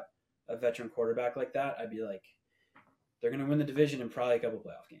Prescott, a veteran quarterback like that. I'd be like, they're going to win the division and probably a couple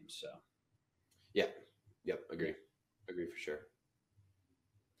playoff games. So, yeah, agree for sure.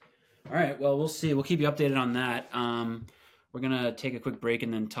 All right, well, we'll see. We'll keep you updated on that. We're going to take a quick break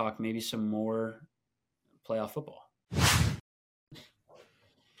and then talk maybe some more playoff football.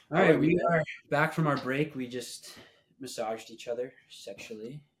 All right, we are back from our break. We just massaged each other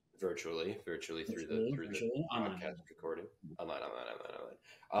sexually. Virtually through the podcast recording. Online.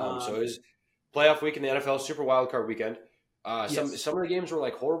 So it was playoff week in the NFL, Super Wildcard weekend. Some of the games were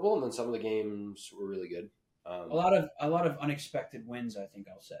like horrible, and then some of the games were really good. A lot of unexpected wins, I think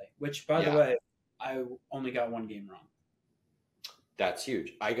I'll say. Which, by the way, I only got one game wrong. That's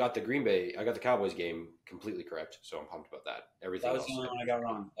huge. I got the Cowboys game completely correct, so I'm pumped about that. Everything else. That was the only one I got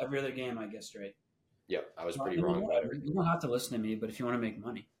wrong. Every other game I guessed straight. Yep, I was pretty wrong about everything. You don't have to listen to me, but if you want to make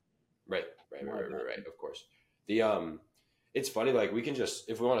money. Right. Of course. It's funny, like we can just,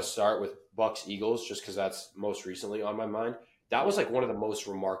 if we want to start with Bucks Eagles, just because that's most recently on my mind. That was like one of the most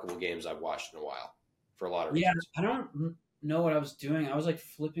remarkable games I've watched in a while, for a lot of reasons. Yeah, I don't know what I was doing. I was like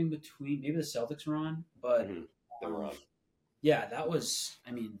flipping between. Maybe the Celtics were on, but they were on. Yeah, that was.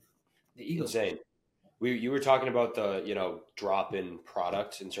 I mean, the Eagles. Insane. You were talking about the drop in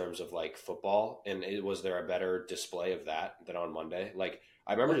product in terms of like football, and was there a better display of that than on Monday? Like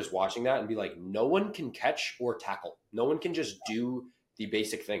I remember just watching that and be like, no one can catch or tackle. No one can just do the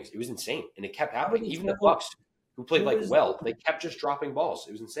basic things. It was insane, and it kept happening. Even the Bucks, who played they kept just dropping balls.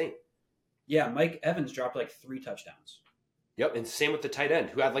 It was insane. Yeah, Mike Evans dropped like 3 touchdowns. Yep, and same with the tight end,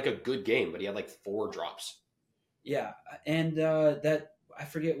 who had like a good game, but he had like 4 drops. Yeah, and that I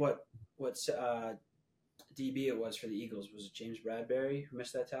forget what DB it was for the Eagles. Was it James Bradbury who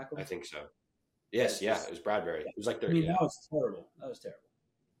missed that tackle? I think so. Yes, it was Bradbury. It was like that was terrible.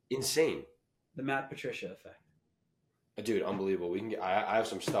 Insane. The Matt Patricia effect. Dude, unbelievable. I have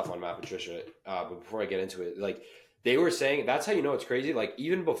some stuff on Matt Patricia, but before I get into it, like they were saying, that's how you know it's crazy. Like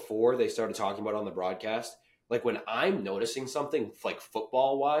even before they started talking about it on the broadcast, like when I'm noticing something like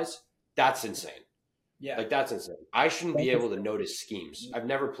football wise, that's insane. Yeah. Like that's insane. I shouldn't be able to notice schemes. I've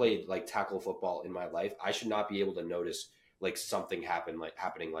never played like tackle football in my life. I should not be able to notice like something happening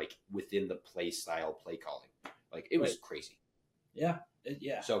like within the play style, play calling. Like it was crazy. Yeah.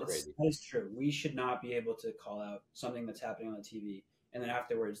 So crazy. That is true. We should not be able to call out something that's happening on the TV, and then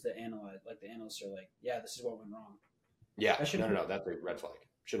afterwards the analysts are like, "Yeah, this is what went wrong." Yeah, no, that's a red flag.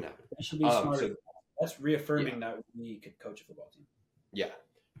 Shouldn't happen. That should be smart. That's reaffirming that we could coach a football team. Yeah,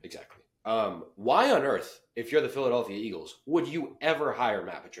 exactly. Why on earth, if you're the Philadelphia Eagles, would you ever hire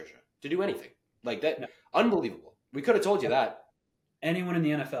Matt Patricia to do anything like that? No. Unbelievable. We could have told you that. Anyone in the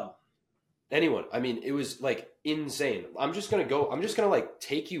NFL. Anyone. I mean, it was like insane. I'm just going to like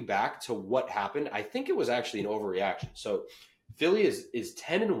take you back to what happened. I think it was actually an overreaction. So Philly is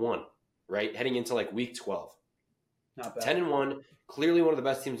 10-1, right? Heading into like week 12. Not bad. 10-1, clearly one of the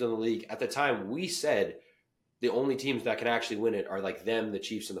best teams in the league. At the time, we said the only teams that can actually win it are like them, the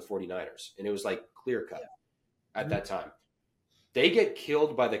Chiefs, and the 49ers. And it was like clear cut at that time. They get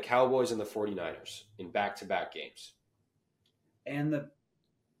killed by the Cowboys and the 49ers in back-to-back games. And the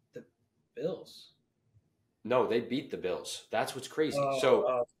Bills. No, they beat the Bills. That's what's crazy.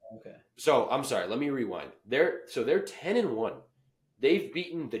 Okay. So I'm sorry. Let me rewind. They're 10-1. They've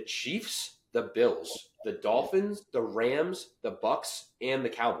beaten the Chiefs, the Bills, the Dolphins, the Rams, the Bucks, and the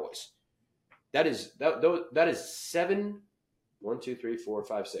Cowboys. That is 7. 1, 2, 3, 4,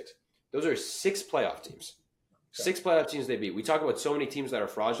 5, 6. Those are 6 playoff teams. Okay. 6 playoff teams they beat. We talk about so many teams that are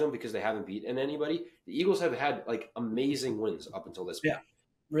fraudulent because they haven't beaten anybody. The Eagles have had like amazing wins up until this point. Yeah.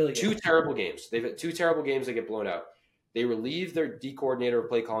 Really good. 2 terrible games. They've had 2 terrible games. They get blown out. They relieve their D coordinator of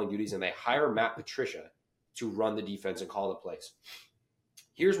play calling duties, and they hire Matt Patricia to run the defense and call the plays.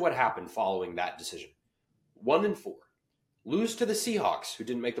 Here's what happened following that decision. 1-4. Lose to the Seahawks, who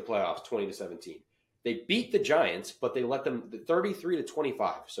didn't make the playoffs, 20-17. They beat the Giants, but they let them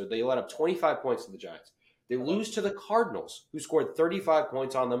 33-25. So they let up 25 points to the Giants. They lose to the Cardinals, who scored 35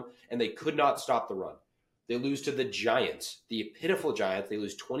 points on them, and they could not stop the run. They lose to the Giants, the pitiful Giants. They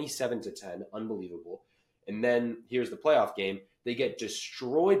lose 27-10, unbelievable. And then here's the playoff game. They get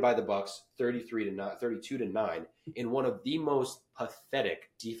destroyed by the Bucks, 32-9, in one of the most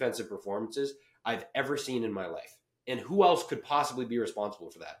pathetic defensive performances I've ever seen in my life. And who else could possibly be responsible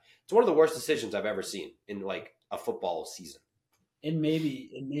for that? It's one of the worst decisions I've ever seen in like a football season. And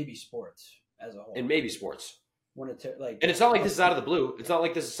maybe sports as a whole. And maybe sports. And it's not like this is out of the blue. It's not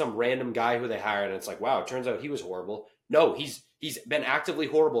like this is some random guy who they hired and it's like, wow, it turns out he was horrible. No, he's been actively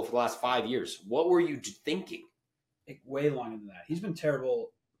horrible for the last 5 years. What were you thinking? Like, way longer than that. He's been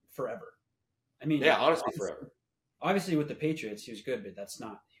terrible forever. I mean, yeah, honestly, forever. Obviously, with the Patriots, he was good, but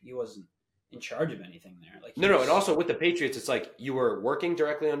he wasn't in charge of anything there. Like no, and also with the Patriots, it's like you were working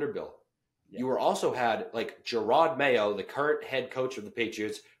directly under Bill. Yeah. You were also had like Jerod Mayo, the current head coach of the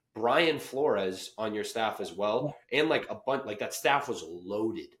Patriots, Brian Flores on your staff as well, and like a bunch, like that staff was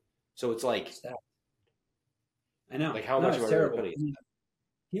loaded. So it's like, I know, like how much was terrible. I mean,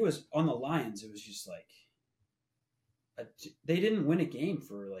 he was on the Lions. It was just like they didn't win a game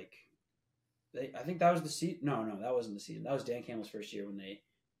for like. I think that was the season. No, that wasn't the season. That was Dan Campbell's first year when they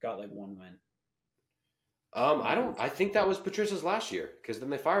got like one win. I think that was Patricia's last year because then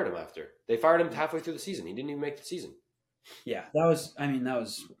they fired him after. They fired him halfway through the season. He didn't even make the season. Yeah,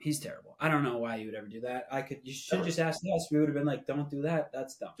 he's terrible. I don't know why you would ever do that. You should have just asked us. We would have been like, don't do that.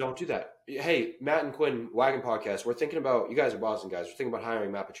 That's dumb. Don't do that. Hey, Matt and Quinn, Wagon Podcast, we're thinking about, you guys are Boston guys, we're thinking about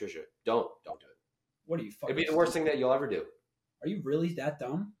hiring Matt Patricia. Don't do it. What are you fucking? It'd be the worst thing that you'll ever do. Are you really that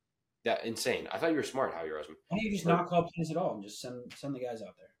dumb? Yeah, insane. I thought you were smart, Howie Roseman. Why don't you just not call plays at all and just send the guys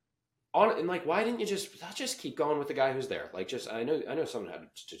out there? And like, why didn't you just keep going with the guy who's there? Like, just I know something had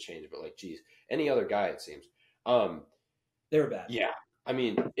to change, but like, geez, any other guy it seems. They were bad. Yeah, I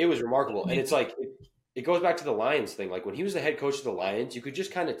mean, it was remarkable, and it's like it goes back to the Lions thing. Like when he was the head coach of the Lions, you could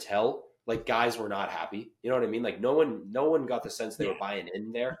just kind of tell like guys were not happy. You know what I mean? Like no one got the sense they were buying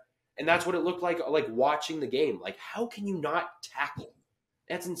in there, and that's what it looked like watching the game. Like how can you not tackle?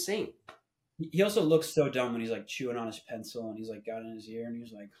 That's insane. He also looks so dumb when he's like chewing on his pencil and he's like got in his ear and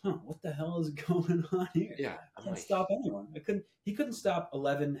he's like, what the hell is going on here? Yeah. I can't stop anyone. He couldn't stop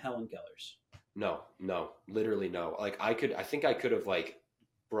 11 Helen Kellers. No, literally no. Like I think I could have like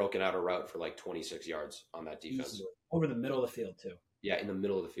broken out a route for like 26 yards on that defense. Easily. Over the middle of the field too. Yeah, in the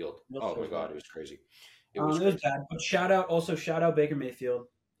middle of the field. Oh my God, it was crazy. It was bad. But shout out Baker Mayfield.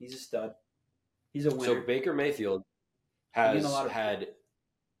 He's a stud. He's a winner. So Baker Mayfield has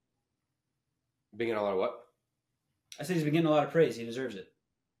been getting a lot of what? I said he's been getting a lot of praise. He deserves it.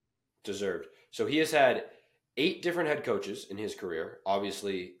 Deserved. So he has had 8 different head coaches in his career.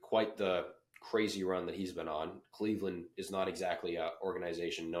 Obviously, quite the crazy run that he's been on. Cleveland is not exactly an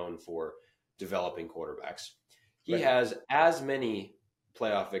organization known for developing quarterbacks. He has as many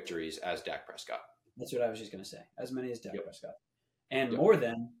playoff victories as Dak Prescott. That's what I was just going to say. As many as Dak Prescott. And more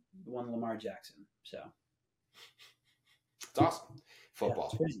than one Lamar Jackson. So it's awesome.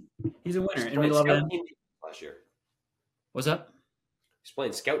 Football. Yeah, he's a winner, and we love him. Last year. What's up? He's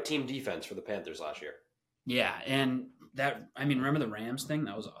playing scout team defense for the Panthers last year. Yeah, and remember the Rams thing?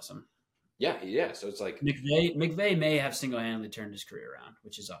 That was awesome. Yeah. So it's like McVay may have single-handedly turned his career around,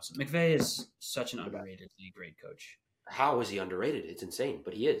 which is awesome. McVay is such an underratedly great coach. How is he underrated? It's insane,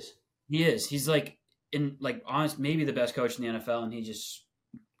 but he is. He is. He's honest, maybe the best coach in the NFL, and he just.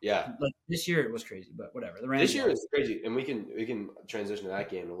 Yeah. Like this year it was crazy, but whatever. This year is crazy, and we can transition to that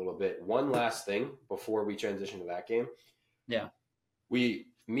game in a little bit. One last thing before we transition to that game. Yeah.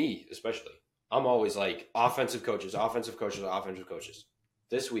 Me especially, I'm always like offensive coaches.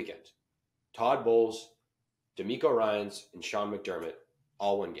 This weekend, Todd Bowles, D'Amico Ryans, and Sean McDermott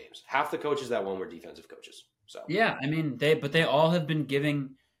all won games. Half the coaches that won were defensive coaches. So yeah, I mean they all have been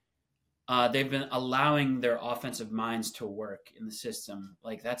giving. They've been allowing their offensive minds to work in the system.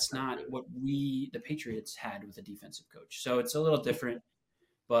 Like that's not what the Patriots had with a defensive coach. So it's a little different,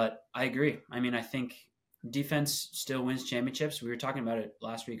 but I agree. I mean, I think defense still wins championships. We were talking about it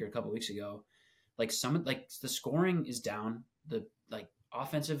last week or a couple of weeks ago. Like the scoring is down. The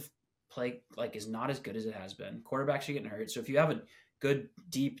offensive play is not as good as it has been. Quarterbacks are getting hurt. So if you have a good,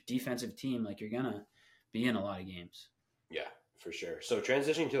 deep defensive team, you're gonna be in a lot of games. Yeah. For sure. So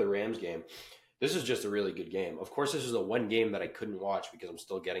transitioning to the Rams game, this is just a really good game. Of course, this is the one game that I couldn't watch because I'm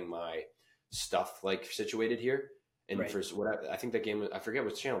still getting my stuff situated here. And for whatever, I think that game, I forget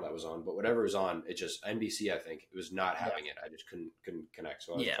which channel that was on, but whatever was on, it just NBC. I think it was not having it. I just couldn't connect.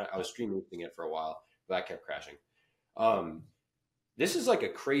 So I was streaming it for a while, but that kept crashing. This is like a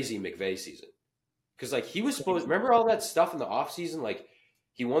crazy McVay season Because like he was supposed. Remember all that stuff in the offseason? Like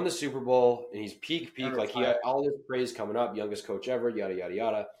he won the Super Bowl and he's peak. Like he had all this praise coming up, youngest coach ever, yada yada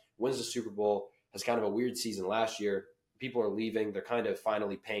yada. Wins the Super Bowl. Has kind of a weird season last year. People are leaving. They're kind of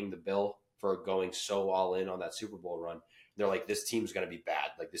finally paying the bill for going so all in on that Super Bowl run. They're like, this team's going to be bad.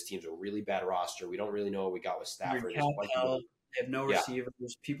 Like this team's a really bad roster. We don't really know what we got with Stafford. They have no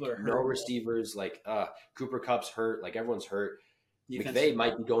receivers. People are hurt. No receivers. Like Cooper Kupp's hurt. Like everyone's hurt. McVay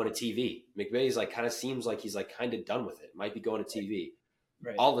might be going to TV. McVay's like kind of seems like he's like kind of done with it. Might be going to TV.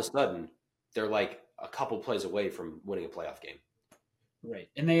 Right. All of a sudden, they're like a couple plays away from winning a playoff game. Right.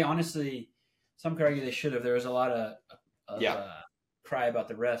 And they honestly, some could argue they should have. There was a lot of cry about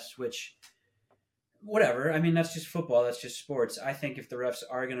the refs, which, whatever. I mean, that's just football. That's just sports. I think if the refs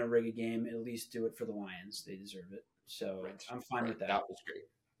are going to rig a game, at least do it for the Lions. They deserve it. So I'm fine with that. That was great.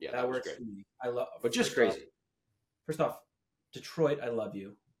 Yeah, that works for me. But just crazy. First off, Detroit, I love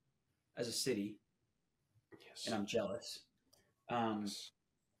you as a city. Yes. And I'm jealous.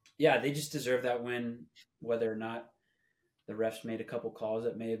 Yeah, they just deserve that win, whether or not the refs made a couple calls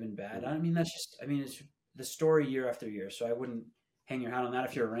that may have been bad. I mean, it's the story year after year. So I wouldn't hang your hat on that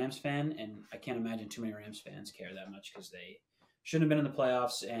if you're a Rams fan. And I can't imagine too many Rams fans care that much because they shouldn't have been in the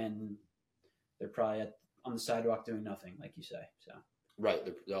playoffs and they're probably on the sidewalk doing nothing, like you say. So right,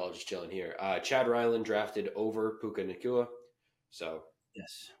 they're all just chilling here. Chad Ryland drafted over Puka Nacua. So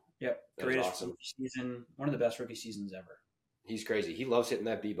yes, yep, greatest awesome. Rookie season, one of the best rookie seasons ever. He's crazy. He loves hitting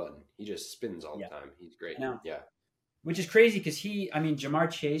that B button. He just spins all the time. He's great. Yeah, which is crazy because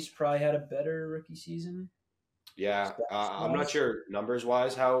Jamar Chase probably had a better rookie season. Yeah, I'm not sure numbers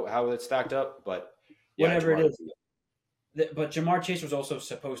wise how it stacked up, but yeah, whatever it is. But Jamar Chase was also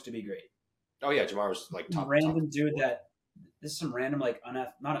supposed to be great. Oh yeah, Jamar was like top. Dude that this is some random like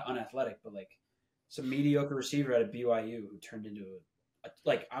not unathletic, but like some mediocre receiver out of BYU who turned into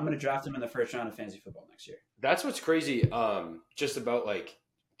I'm going to draft him in the first round of fantasy football next year. That's what's crazy. Just about like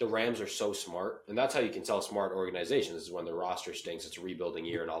the Rams are so smart, and that's how you can tell smart organizations. This is when the roster stinks. It's a rebuilding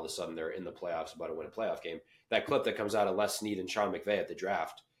year, and all of a sudden they're in the playoffs, about to win a playoff game. That clip that comes out of Les Snead and Sean McVay at the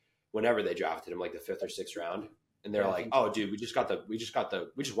draft, whenever they drafted him, like the 5th or 6th round, and they're like, "Oh, dude, we just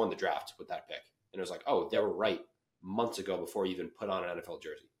won the draft with that pick," and it was like, "Oh, they were right months ago before you even put on an NFL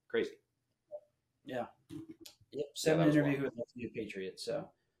jersey." Crazy. Yeah. Yep. Said in an interview he would love to be a Patriot. So,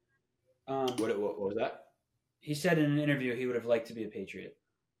 what was that? He said in an interview he would have liked to be a Patriot.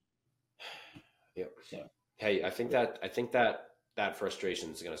 Yep. So, hey, I think that frustration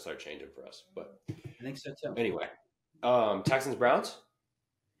is going to start changing for us. But I think so too. Anyway, Texans Browns.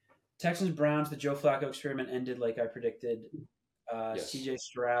 The Joe Flacco experiment ended like I predicted. Yes. CJ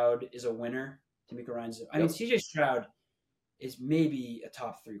Stroud is a winner. D'Amico Ryan's. I mean, CJ Stroud is maybe a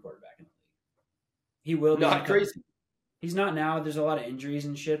top 3 quarterback in the league. He will be. Not crazy. He's not now. There's a lot of injuries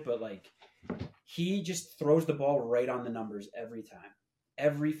and shit, but like he just throws the ball right on the numbers every time.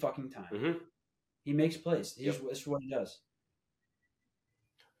 Every fucking time. Mm-hmm. He makes plays. That's what he does.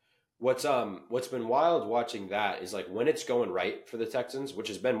 What's been wild watching that is like when it's going right for the Texans, which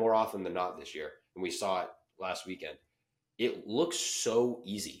has been more often than not this year, and we saw it last weekend. It looks so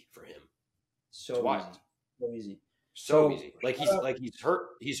easy for him. So easy. Like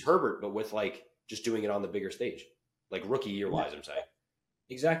he's Herbert, but with like just doing it on the bigger stage, like rookie year wise. I'm saying.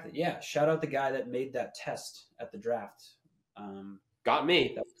 Exactly. Yeah. Shout out the guy that made that test at the draft. Got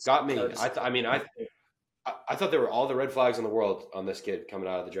me. I thought there were all the red flags in the world on this kid coming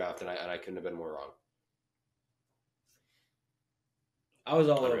out of the draft, and I couldn't have been more wrong. I was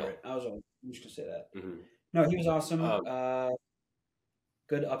all over it. I'm just gonna say that. Mm-hmm. No, he was awesome.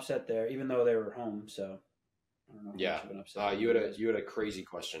 Good upset there, even though they were home. So I don't know. Yeah. You had a crazy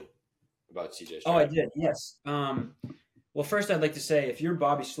question about CJ Stroud. Oh, I did. Yes. Well, first I'd like to say, if you're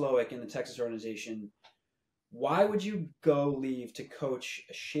Bobby Slowick in the Texas organization, why would you go leave to coach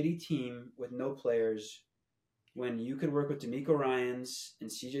a shitty team with no players when you could work with D'Amico Ryans and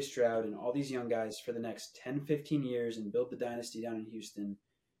CJ Stroud and all these young guys for the next 10, 15 years and build the dynasty down in Houston?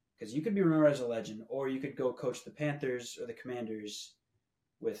 Because you could be remembered as a legend, or you could go coach the Panthers or the Commanders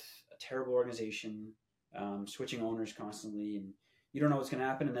with a terrible organization, switching owners constantly, and you don't know what's going to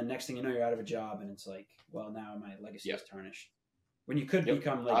happen. And then next thing you know, you're out of a job, and it's like, well, now my legacy is tarnished. When you could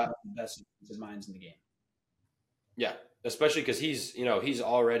become like one of the best minds in the game. Yeah, especially because he's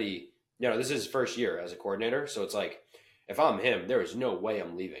already, this is his first year as a coordinator. So it's like, if I'm him, there is no way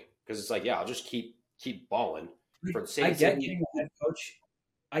I'm leaving. Because it's like, I'll just keep balling for the sake of getting a head coach.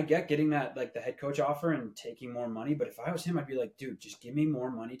 I get getting that, like the head coach offer and taking more money. But if I was him, I'd be like, dude, just give me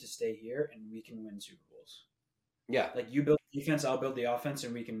more money to stay here and we can win Super Bowls. Yeah. Like you build the defense, I'll build the offense,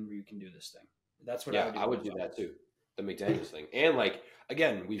 and we can do this thing. That's what I would do that too. The McDaniels thing. And like,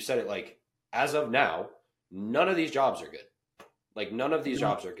 again, we've said it like as of now, none of these jobs are good. Like, none of these No.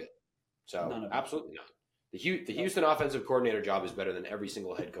 jobs are good. None So, of them. absolutely not. The Houston offensive coordinator job is better than every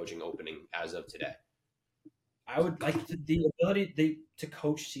single head coaching opening as of today. I would like the ability to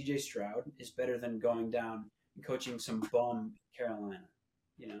coach CJ Stroud is better than going down and coaching some bum Carolina.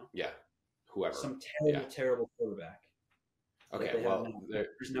 You know, Yeah, whoever. some terrible, terrible quarterback. Okay, that they well, have now.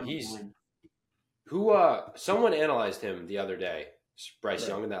 Who's number he's one. who. Someone analyzed him the other day, Bryce Right.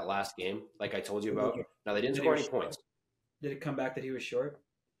 Young, in that last game, like I told you Did about. he- Now they didn't did he score any was- points. Did it come back that he was short?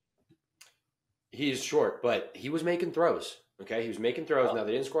 He is short, but he was making throws. Okay, he was making throws. Oh. Now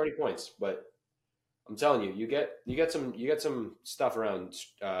they didn't score any points, but I'm telling you, you get some stuff around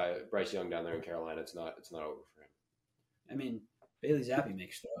Bryce Young down there in Carolina. It's not over for him. I mean, Bailey Zappi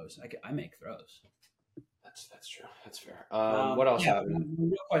makes throws. I make throws. That's true. That's fair. What else yeah,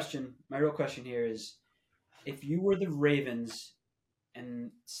 happened? My real question here is, if you were the Ravens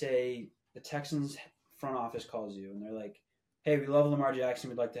and say the Texans front office calls you and they're like, hey, we love Lamar Jackson.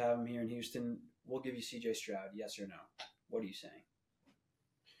 We'd like to have him here in Houston. We'll give you CJ Stroud. Yes or no? What are you saying?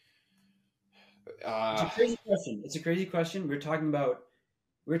 It's a crazy question. It's a crazy question. We were talking about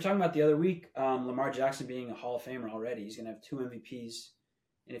the other week, Lamar Jackson being a Hall of Famer already. He's going to have 2 MVPs.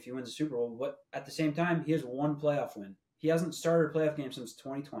 And if he wins the Super Bowl, but at the same time, he has 1 playoff win. He hasn't started a playoff game since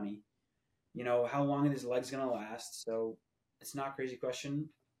 2020. You know, how long are his legs going to last? So it's not a crazy question.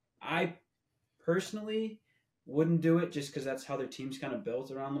 I personally wouldn't do it just because that's how their team's kind of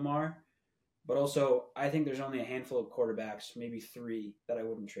built around Lamar. But also, I think there's only a handful of quarterbacks, maybe 3, that I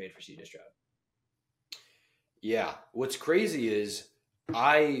wouldn't trade for CJ Stroud. Yeah. What's crazy is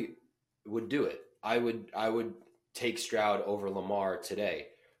I would do it. I would take Stroud over Lamar today.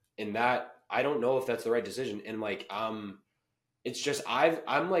 And that, I don't know if that's the right decision. And it's just I've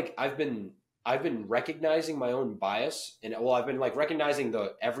been recognizing my own bias, and I've been like recognizing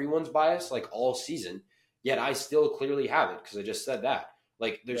everyone's bias like all season, yet I still clearly have it because I just said that.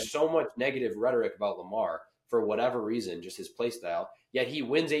 Like, there's so much negative rhetoric about Lamar for whatever reason, just his play style. Yet he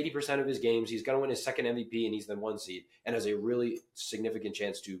wins 80% of his games. He's going to win his second MVP, and he's the 1 seed, and has a really significant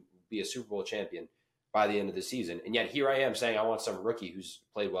chance to be a Super Bowl champion by the end of the season. And yet here I am saying I want some rookie who's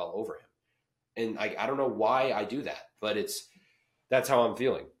played well over him. And I don't know why I do that, but that's how I'm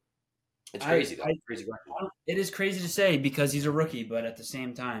feeling. It's crazy, though. Crazy. It is crazy to say because he's a rookie, but at the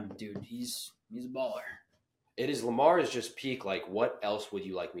same time, dude, he's a baller. It is. Lamar is just peak. Like, what else would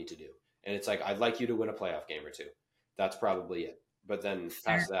you like me to do? And it's like, I'd like you to win a playoff game or 2. That's probably it. But then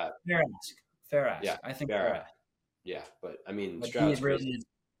past that, fair ask. Yeah, I think fair ask. Yeah, but I mean, But Stroud's crazy.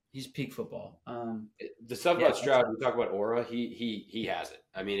 He's peak football. The stuff about Stroud, we talk about aura. He has it.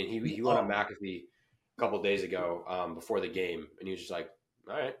 I mean, and he went on McAfee a couple of days ago before the game, and he was just like,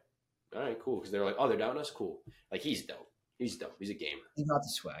 all right, cool. Because they're like, oh, they're down us, cool. Like, he's dope. He's dope. He's a gamer. He's got the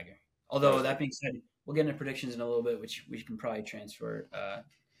swagger. Although that being said, we'll get into predictions in a little bit, which we can probably transfer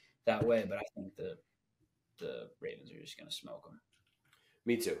that way. But I think the Ravens are just going to smoke them.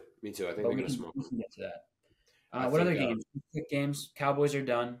 Me too. I think they're going to smoke them. We can get to that. What other games? Quick games. Cowboys are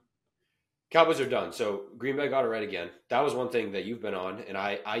done. So Green Bay got it right again. That was one thing that you've been on, and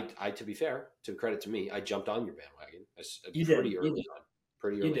I to be fair, to credit to me, I jumped on your bandwagon.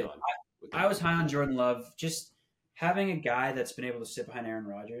 Pretty early on. I was high on Jordan Love. Just having a guy that's been able to sit behind Aaron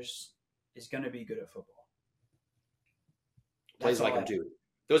Rodgers is going to be good at football. Plays like him too.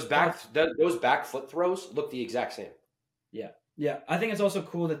 Those back foot throws look the exact same. Yeah. I think it's also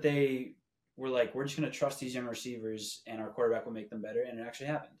cool that they were like, we're just going to trust these young receivers, and our quarterback will make them better, and it actually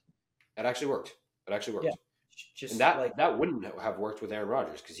happened. It actually worked. Yeah. Just and that wouldn't have worked with Aaron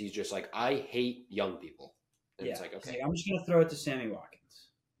Rodgers because he's just like, I hate young people. And it's like, okay, I'm just going to throw it to Sammy Watkins.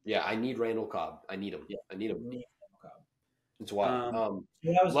 Yeah, I need Randall Cobb. I need him. Yeah, I need him. Randall Cobb. It's wild.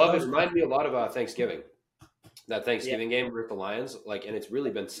 Love it reminded me a lot of Thanksgiving. That Thanksgiving game with the Lions, like, and it's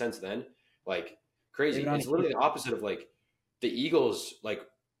really been since then, like, crazy. It's literally the opposite of like the Eagles, like,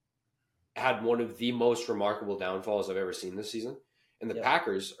 had one of the most remarkable downfalls I've ever seen this season. And the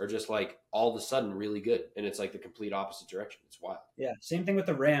Packers are just like all of a sudden really good. And it's like the complete opposite direction. It's wild. Yeah. Same thing with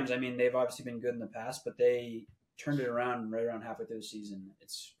the Rams. I mean, they've obviously been good in the past, but they turned it around right around halfway through the season.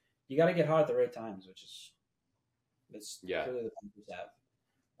 You got to get hot at the right times, which is clearly the Packers have.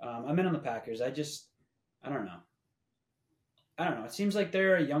 I'm in on the Packers. I don't know. It seems like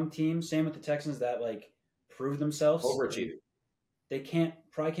they're a young team. Same with the Texans that like prove themselves. Overachieving. They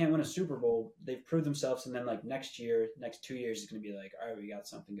probably can't win a Super Bowl. They've proved themselves, and then like next 2 years is going to be like, all right, we got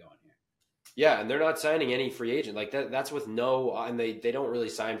something going here. Yeah, and they're not signing any free agent like that. That's with and they don't really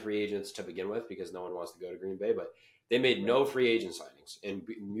sign free agents to begin with because no one wants to go to Green Bay. But they made no free agent signings, and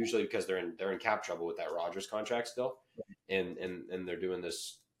usually because they're in cap trouble with that Rodgers contract still, and they're doing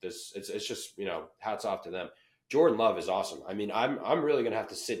this it's just, hats off to them. Jordan Love is awesome. I mean, I'm really gonna have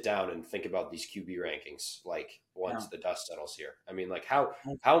to sit down and think about these QB rankings like once the dust settles here. I mean, like how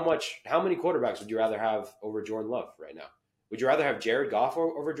many quarterbacks would you rather have over Jordan Love right now? Would you rather have Jared Goff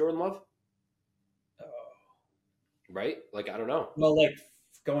over Jordan Love? Right? Like, I don't know. Well, like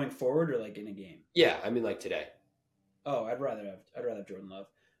going forward or like in a game? Yeah, I mean, like today. Oh, I'd rather have Jordan Love.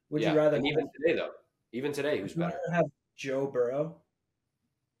 Would Yeah, you rather and even today though? Even today, who's better? Have Joe Burrow?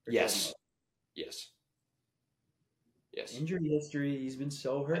 or Yes. Jordan Yes. Yes. Love? Injury history. He's been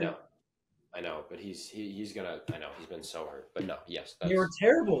so hurt. I know, but he's gonna. I know he's been so hurt, but no, yes, They were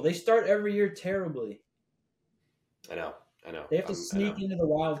terrible. They start every year terribly. I know. They have to sneak into the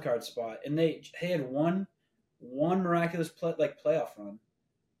wild card spot, and they had one miraculous playoff run,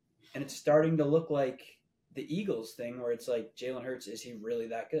 and it's starting to look like the Eagles thing, where it's like Jalen Hurts, is he really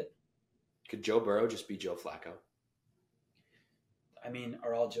that good? Could Joe Burrow just be Joe Flacco? I mean,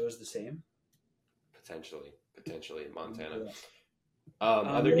 are all Joes the same? Potentially in Montana. Yeah.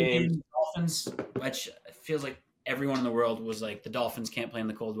 Other games. Dolphins, which feels like everyone in the world was like, the Dolphins can't play in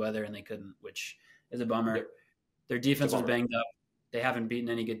the cold weather, and they couldn't, which is a bummer. Yep. Their defense was banged up. They haven't beaten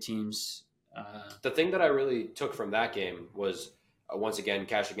any good teams. The thing that I really took from that game was, once again,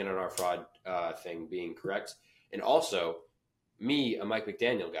 cashing in on our fraud thing being correct. And also, me, a Mike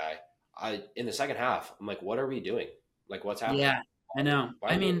McDaniel guy, in the second half, I'm like, what are we doing? Like, what's happening? Yeah, I know.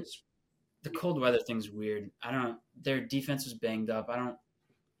 I mean, the cold weather thing's weird. Their defense was banged up.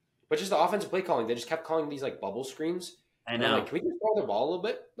 But just the offensive play calling, they just kept calling these like bubble screens. I know. Like, can we just throw the ball a little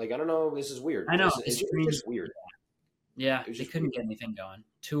bit? Like, I don't know. This is weird. I know. It's just weird. Yeah, they couldn't get anything going.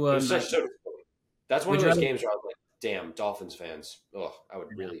 That's one of those games where I was like, damn, Dolphins fans. Ugh, I would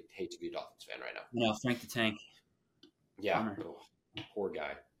really hate to be a Dolphins fan right now. No, Frank the Tank. Yeah. Poor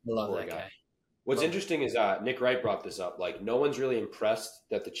guy. I love that guy. What's interesting is Nick Wright brought this up. Like, no one's really impressed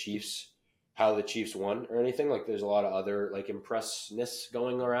that how the Chiefs won or anything. Like, there's a lot of other like impressness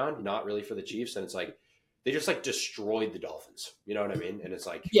going around, not really for the Chiefs. And it's like they just like destroyed the Dolphins. You know what I mean? And it's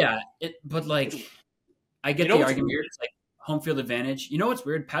like, yeah, but like, I get the argument. It's like home field advantage. You know what's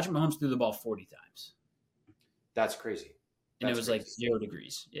weird? Patrick Mahomes threw the ball 40 times. That's crazy. And it was like 0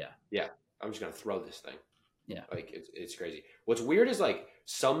 degrees. Yeah. Yeah. I'm just gonna throw this thing. Yeah. Like it's crazy. What's weird is like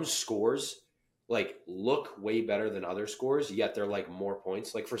some scores like look way better than other scores, yet they're like more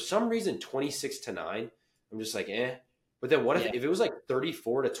points. Like for some reason, 26-9, I'm just like, eh. But then what if it was like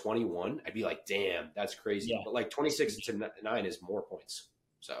 34-21? I'd be like, damn, that's crazy. Yeah. But like 26-9 is more points.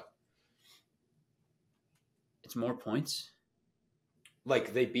 So it's more points.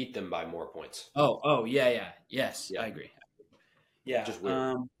 Like they beat them by more points. Oh, yeah. Yes, yeah. I agree. Yeah. Just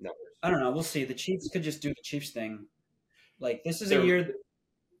weird. I don't know. We'll see. The Chiefs could just do the Chiefs thing. Like this is a year.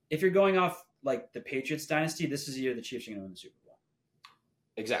 If you're going off like the Patriots dynasty, this is a year the Chiefs are going to win the Super Bowl.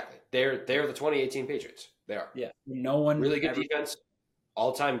 Exactly. They're the 2018 Patriots. They are. Yeah. No one really good defense.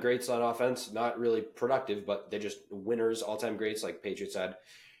 All-time greats on offense. Not really productive, but they're just winners. All-time greats like Patriots had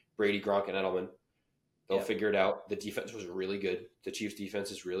Brady, Gronk, and Edelman. They'll figure it out. The defense was really good. The Chiefs'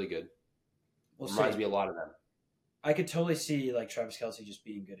 defense is really good. Reminds me a lot of them. I could totally see like Travis Kelce just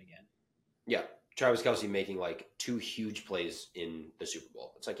being good again. Yeah. Travis Kelce making like 2 huge plays in the Super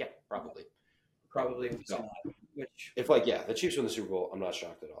Bowl. It's like, yeah, probably. So, if like, yeah, the Chiefs win the Super Bowl, I'm not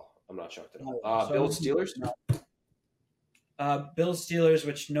shocked at all. Bills Steelers? Bills Steelers,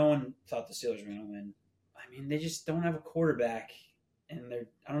 which no one thought the Steelers were going to win. I mean, they just don't have a quarterback, and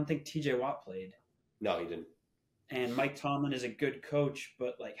I don't think TJ Watt played. No, he didn't. And Mike Tomlin is a good coach,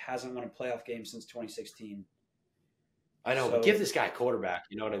 but like hasn't won a playoff game since 2016. I know, but give this guy a quarterback.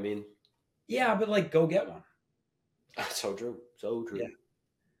 You know what I mean? Yeah, but like, go get one. So true. Yeah.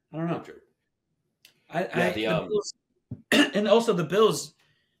 I don't know. So true. The Bills, and also the Bills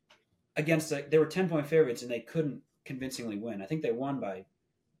against they were 10-point favorites and they couldn't convincingly win. I think they won by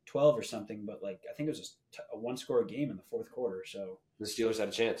 12 or something, but like I think it was a 1-score game in the fourth quarter. So the Steelers had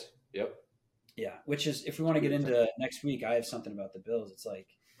a chance. Yep. Yeah, which is if we want to get into next week, I have something about the Bills. It's like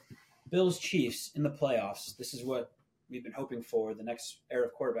Bills Chiefs in the playoffs. This is what we've been hoping for the next era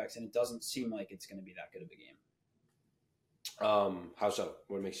of quarterbacks, and it doesn't seem like it's going to be that good of a game. How so?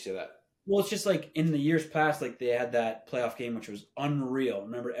 What makes you say that? Well, it's just like in the years past, like they had that playoff game, which was unreal.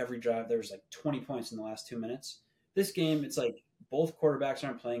 Remember, every drive there was like 20 points in the last 2 minutes. This game, it's like both quarterbacks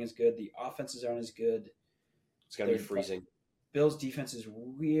aren't playing as good. The offenses aren't as good. It's got to be freezing. Bills defense is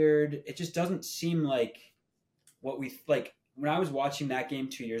weird. It just doesn't seem like what we like. When I was watching that game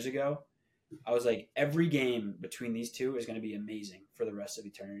 2 years ago, I was like, every game between these two is going to be amazing for the rest of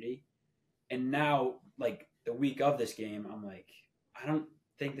eternity. And now, like the week of this game, I'm like, I don't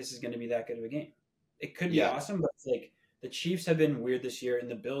think this is going to be that good of a game. It could be awesome, but it's like the Chiefs have been weird this year, and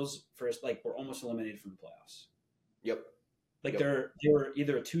the Bills were almost eliminated from the playoffs. Yep. Like Yep. they were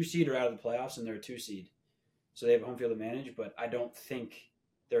either a 2 seed or out of the playoffs, and they're a 2 seed, so they have home field advantage. But I don't think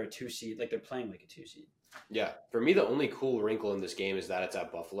they're a 2 seed. Like they're playing like a 2 seed. Yeah. For me, the only cool wrinkle in this game is that it's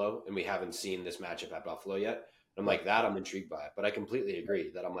at Buffalo, and we haven't seen this matchup at Buffalo yet. I'm like that. I'm intrigued by it, but I completely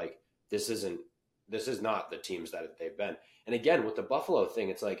agree that I'm like this is not the teams that they've been. And again, with the Buffalo thing,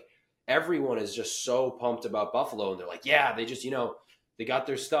 it's like everyone is just so pumped about Buffalo, and they're like, yeah, they just they got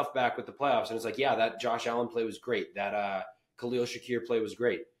their stuff back with the playoffs, and it's like, yeah, that Josh Allen play was great, that Khalil Shakir play was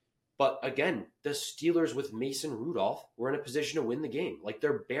great. But again, the Steelers with Mason Rudolph were in a position to win the game. Like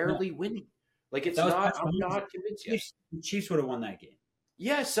they're barely winning. Like it's not. I'm not convinced yet. The Chiefs would have won that game.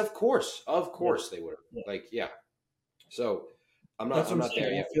 Yes, of course they would have. Yeah. Like yeah. So I'm not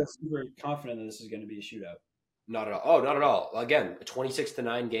there yet. I feel super confident that this is going to be a shootout. Not at all. Oh, not at all. Again, a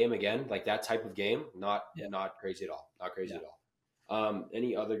 26-9 game again, like that type of game. Not crazy at all. Not crazy at all.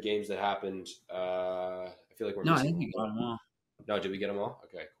 Any other games that happened? I feel like we're missing. I think we got them all. No, did we get them all?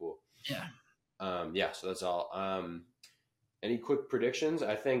 Okay, cool. Yeah. Yeah. So that's all. Any quick predictions?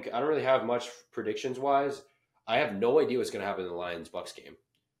 I don't really have much predictions wise. I have no idea what's going to happen in the Lions-Bucks game.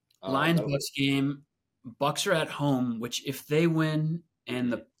 Lions-Bucks game. Bucks are at home, which if they win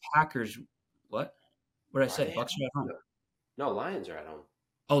and the Packers, what did I say? Bucks are at home. No, Lions are at home.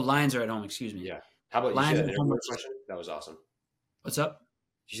 Oh, Lions are at home. Excuse me. Yeah. How about Lions you see that at home? interviewer question? That was awesome. What's up?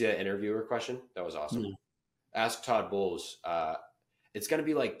 Did you see that interviewer question? That was awesome. No. Ask Todd Bowles. It's going to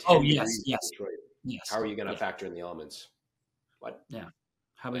be like 10 Oh, degrees yes. in Detroit. Yes. How are you going to factor in the elements? What? Yeah.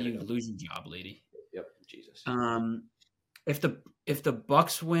 How about you lose your job, lady? Yep. Jesus. If the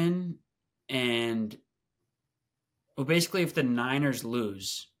Bucks win and basically if the Niners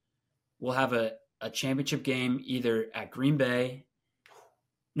lose, we'll have a championship game either at Green Bay.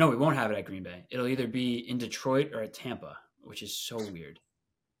 No, we won't have it at Green Bay. It'll either be in Detroit or at Tampa, which is so weird.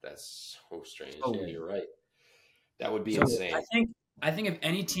 That's so strange. So yeah, weird. You're right. That would be insane. I think if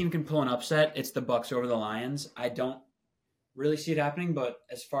any team can pull an upset, it's the Bucks over the Lions. I don't really see it happening, but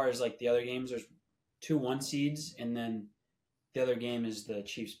as far as like the other games, there's 2 1 seeds, and then the other game is the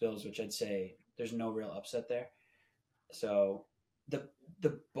Chiefs Bills, which I'd say there's no real upset there. So the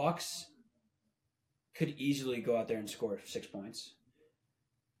Bucks could easily go out there and score 6 points,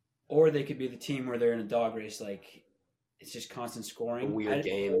 or they could be the team where they're in a dog race, like it's just constant scoring. A weird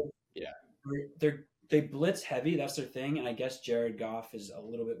game. Yeah, they blitz heavy. That's their thing, and I guess Jared Goff is a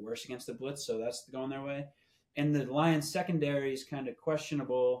little bit worse against the blitz, so that's going their way. And the Lions secondary is kind of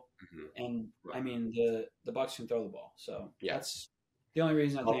questionable, and I mean the Bucks can throw the ball, so that's the only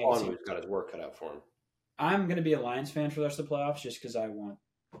reason I think He's got his work cut out for him. I'm going to be a Lions fan for the rest of the playoffs just because I want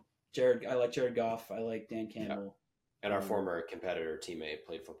Jared. I like Jared Goff. I like Dan Campbell. Yeah. And our former competitor, teammate,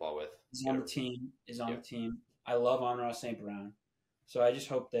 played football with. He's on the team. The team. I love Amon-Ra St. Brown. So I just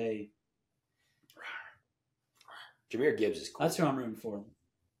hope they. Jahmyr Gibbs is cool. That's who I'm rooting for.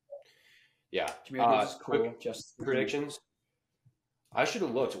 Yeah. Jahmyr Gibbs is cool. Quick predictions. I should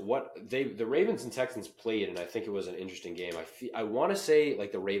have looked what the Ravens and Texans played, and I think it was an interesting game. I want to say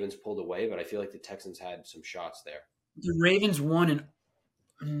like the Ravens pulled away, but I feel like the Texans had some shots there. The Ravens won,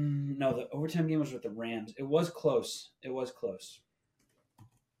 and no, the overtime game was with the Rams. It was close. The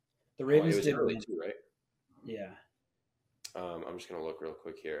Ravens did early win too, right? Yeah. I'm just gonna look real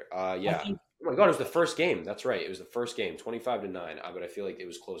quick here. Yeah. Oh my God, it was the first game. That's right. It was the first game, 25-9. But I feel like it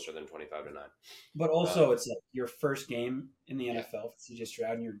was closer than 25-9. But also, it's like your first game in the NFL for CJ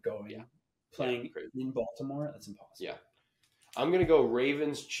Stroud, and you're playing in Baltimore. That's impossible. Yeah. I'm going to go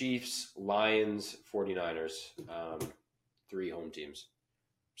Ravens, Chiefs, Lions, 49ers. 3 home teams.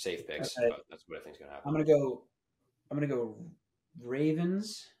 Safe picks. Okay. But that's what I think is going to happen. I'm gonna go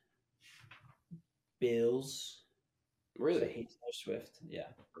Ravens, Bills. Really? I hate Taylor Swift. Yeah.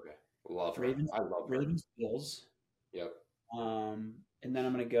 Okay. Love her. Ravens. I love her. Ravens, Bills. Yep. And then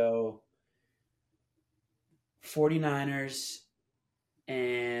I'm gonna go 49ers,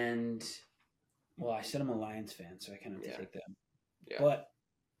 and I said I'm a Lions fan, so I kind of have to take them. Yeah. But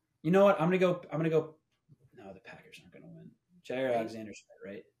you know what? I'm gonna go. No, the Packers aren't gonna win. Jair Alexander's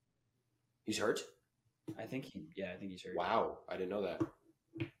hurt, right? He's hurt? I think he's hurt. Wow, I didn't know that.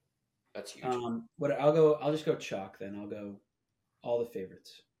 That's huge. I'll just go chalk then. I'll go all the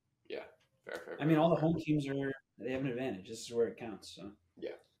favorites. Yeah, fair. I mean, all the home teams they have an advantage. This is where it counts. So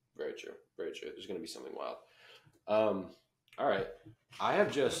yeah, very true. There's going to be something wild. All right, I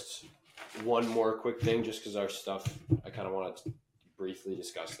have just one more quick thing, just because our stuff. I kind of want to briefly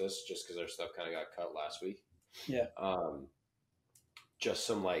discuss this, just because our stuff kind of got cut last week. Yeah. Just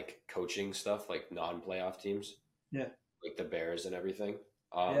some like coaching stuff, like non-playoff teams. Yeah. Like the Bears and everything.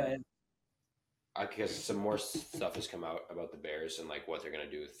 Yeah. because some more stuff has come out about the Bears and like what they're going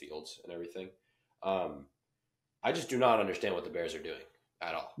to do with Fields and everything. I just do not understand what the Bears are doing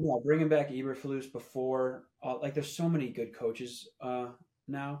at all. Yeah, bringing back Eberflus before, like there's so many good coaches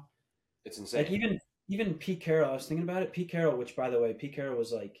now. It's insane. Like even Pete Carroll, I was thinking about it. Pete Carroll, which by the way, Pete Carroll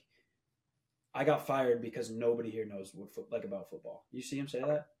was like, I got fired because nobody here knows about football. You see him say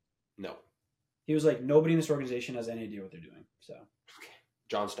that? No. He was like, nobody in this organization has any idea what they're doing. So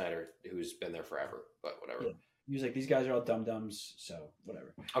John Snyder, who's been there forever, but whatever. Yeah. He was like, these guys are all dum-dums, so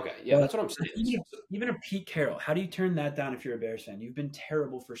whatever. Okay, yeah, that's what I'm saying. Even a Pete Carroll, how do you turn that down if you're a Bears fan? You've been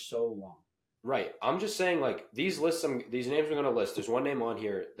terrible for so long. Right. I'm just saying, like, these names I'm going to list. There's one name on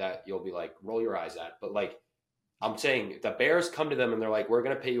here that you'll be like, roll your eyes at. But, like, I'm saying the Bears come to them and they're like, we're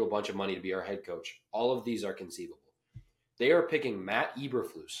going to pay you a bunch of money to be our head coach. All of these are conceivable. They are picking Matt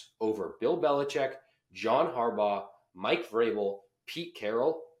Eberflus over Bill Belichick, John Harbaugh, Mike Vrabel, Pete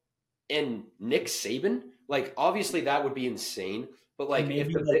Carroll, and Nick Saban. Like, obviously that would be insane. But, like,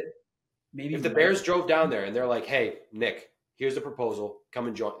 if the Bears drove down there and they're like, hey, Nick, here's the proposal, come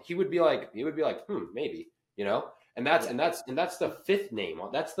and join. He would be like, maybe, you know? And that's the fifth name.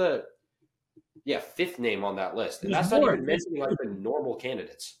 That's the fifth name on that list. And that's not even mentioning like the normal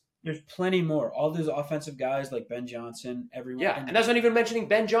candidates. There's plenty more. All those offensive guys like Ben Johnson, everyone. Yeah, and that's not even mentioning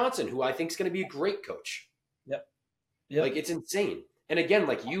Ben Johnson, who I think is going to be a great coach. Yep. Like, it's insane. And again,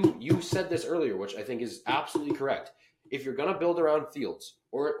 like you said this earlier, which I think is absolutely correct. If you're going to build around Fields,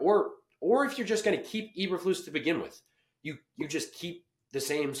 or if you're just going to keep Eberflus to begin with, you just keep the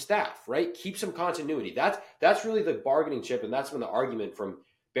same staff, right? Keep some continuity. That's really the bargaining chip, and that's when the argument from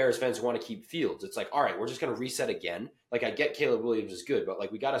Bears fans who want to keep Fields. It's like, all right, we're just going to reset again. Like, I get Caleb Williams is good, but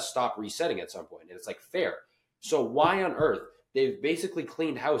like we got to stop resetting at some point. And it's like fair. So why on earth they've basically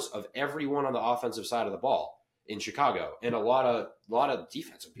cleaned house of everyone on the offensive side of the ball in Chicago, and a lot of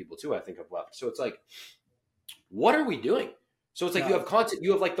defensive people too, I think, have left. So it's like, what are we doing? So it's like you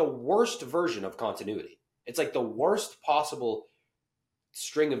have like the worst version of continuity. It's like the worst possible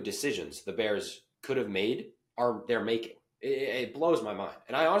string of decisions the Bears could have made they're making. It blows my mind,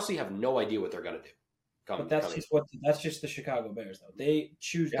 and I honestly have no idea what they're going to do. But that's just the Chicago Bears, though. They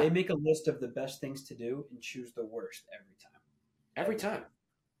choose. Yeah. They make a list of the best things to do and choose the worst every time. Every time.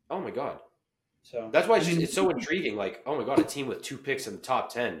 Oh my god. So that's why it's so intriguing. Like, oh my god, a team with 2 picks in the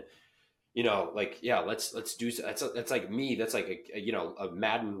top 10. You know, like, yeah, let's do. That's like me. That's like a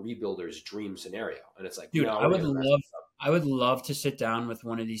Madden rebuilder's dream scenario, and it's like, dude, I would love to sit down with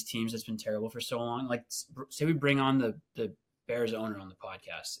one of these teams that's been terrible for so long. Like, say we bring on the Bears owner on the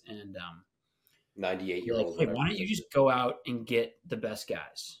podcast, and 98-year-old. Like, hey, why don't you just go out and get the best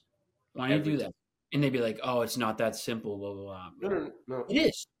guys? Why don't you do that? And they'd be like, oh, it's not that simple. Blah blah blah. No. It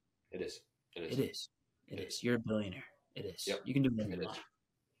is. It is. It is. You're a billionaire. It is. Yep. You can do whatever you want.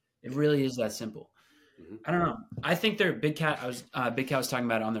 It really is that simple. Mm-hmm. I don't know. I think they're Big Cat. Big Cat was talking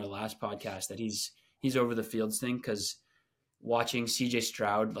about it on their last podcast that he's over the Fields thing because watching CJ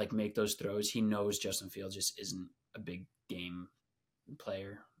Stroud like make those throws, he knows Justin Fields just isn't a big game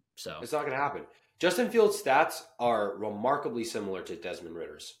player. So it's not going to happen. Justin Fields' stats are remarkably similar to Desmond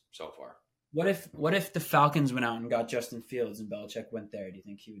Ritter's so far. What if the Falcons went out and got Justin Fields and Belichick went there? Do you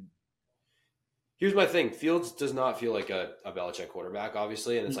think he would? Here's my thing. Fields does not feel like a Belichick quarterback,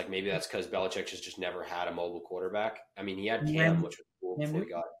 obviously, and it's like maybe that's because Belichick just never had a mobile quarterback. I mean, he had Cam, which was cool before he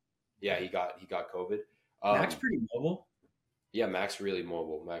got. Yeah, he got COVID. Max pretty mobile. Yeah, Max really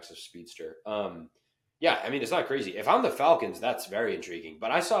mobile. Max is a speedster. Yeah, I mean, it's not crazy. If I'm the Falcons, that's very intriguing.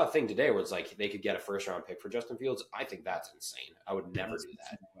 But I saw a thing today where it's like they could get a first-round pick for Justin Fields. I think that's insane. I would never do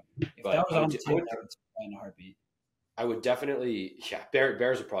that. If that was on the table, I would in a heartbeat. I would definitely,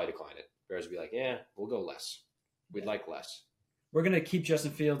 Bears would probably decline it. Bears would be like, yeah, we'll go less. We'd like less. We're going to keep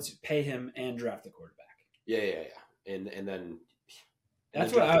Justin Fields, pay him, and draft the quarterback. Yeah. And then...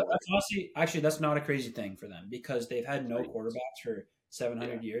 That's honestly, actually, that's not a crazy thing for them because they've had no quarterbacks for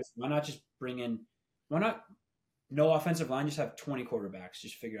 700 years. Why not just no offensive line, just have 20 quarterbacks.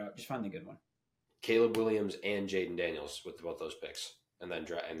 Just find the good one. Caleb Williams and Jaden Daniels with both those picks, and then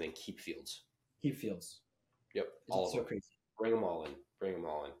keep Fields. Keep Fields. Yep, all of them. Crazy. Bring them all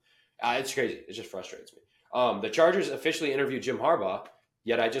in. It's crazy. It just frustrates me. The Chargers officially interviewed Jim Harbaugh,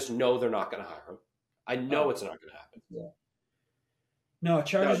 yet I just know they're not going to hire him. I know it's not going to happen. Yeah. No,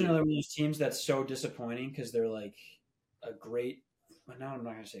 Chargers are another one of those teams that's so disappointing because they're like a great. Now I'm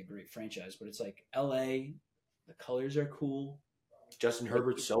not going to say great franchise, but it's like LA. The colors are cool. Justin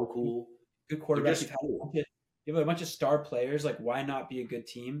Herbert's so cool. Good quarterback. You have a bunch of star players. Like, why not be a good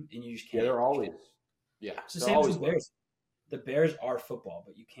team? And you just can't. Yeah, they're always. Yeah, it's the same as the Bears. The Bears are football,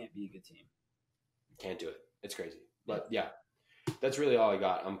 but you can't be a good team. Can't do it. It's crazy. But yeah, that's really all I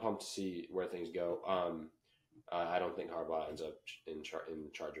got. I'm pumped to see where things go. I don't think Harbaugh ends up in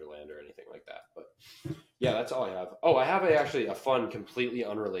Charger land or anything like that. But yeah, that's all I have. Oh, I have actually a fun, completely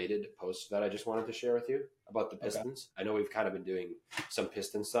unrelated post that I just wanted to share with you about the Pistons. Okay. I know we've kind of been doing some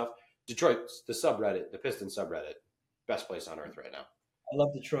Piston stuff. Detroit, the Pistons subreddit, best place on earth right now. I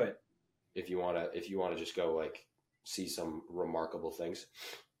love Detroit. If you wanna just go like see some remarkable things.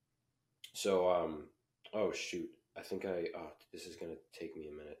 So oh shoot, I think this is gonna take me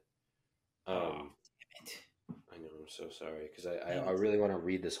a minute. Damn it. I know, I'm so sorry because I really want to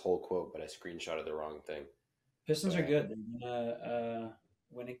read this whole quote, but I screenshotted the wrong thing. Pistons are good. They're gonna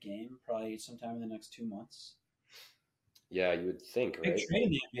win a game probably sometime in the next 2 months. Yeah, you would think, right? Big trade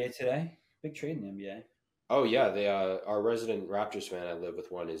in the NBA today. Big trade in the NBA. Oh yeah, they our resident Raptors fan, I live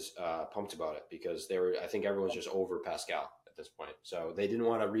with one, is pumped about it because I think everyone's just over Pascal at this point, so they didn't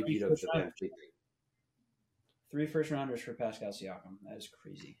want a repeat of the MVP thing. 3 first-rounders for Pascal Siakam. That is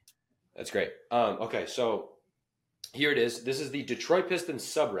crazy. That's great. Okay, so here it is. This is the Detroit Pistons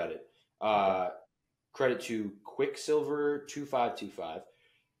subreddit. Credit to Quicksilver2525.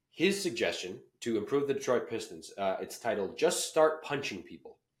 His suggestion to improve the Detroit Pistons. It's titled "Just Start Punching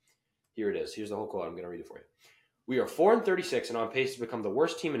People." Here it is. Here's the whole quote. I'm going to read it for you. We are 4-36 and on pace to become the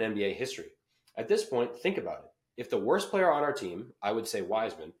worst team in NBA history. At this point, think about it. If the worst player on our team, I would say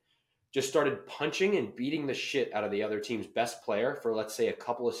Wiseman, just started punching and beating the shit out of the other team's best player for, let's say, a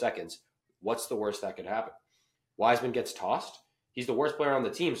couple of seconds, what's the worst that could happen? Wiseman gets tossed. He's the worst player on the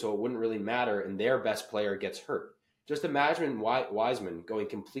team, so it wouldn't really matter, and their best player gets hurt. Just imagine Wiseman going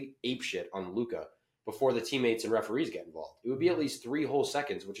complete apeshit on Luka before the teammates and referees get involved. It would be at least 3 whole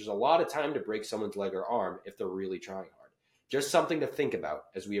seconds, which is a lot of time to break someone's leg or arm if they're really trying hard. Just something to think about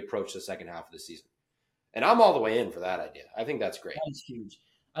as we approach the second half of the season. And I'm all the way in for that idea. I think that's great. That's huge.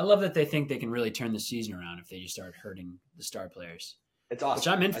 I love that they think they can really turn the season around if they just start hurting the star players. It's awesome. Which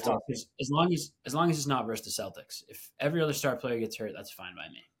I'm in for. As long as it's not versus the Celtics. If every other star player gets hurt, that's fine by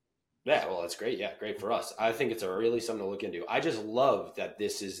me. Yeah, well, that's great. Yeah, great for us. I think it's really something to look into. I just love that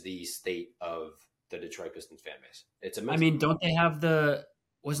this is the state of the Detroit Pistons fan base. It's amazing. I mean, don't they have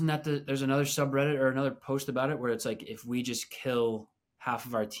there's another subreddit or another post about it where it's like, if we just kill half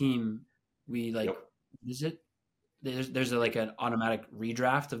of our team, we like, is it? There's like an automatic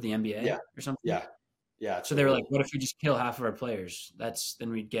redraft of the NBA or something? Yeah. So they were like, what if we just kill half of our players?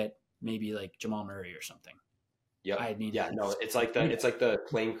 Then we'd get maybe like Jamal Murray or something. Yeah. It's like the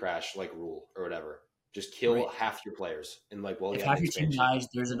plane crash like rule or whatever. Just kill half your players and like, well, if half your team dies,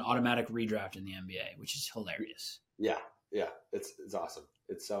 there's an automatic redraft in the NBA, which is hilarious. Yeah. It's awesome.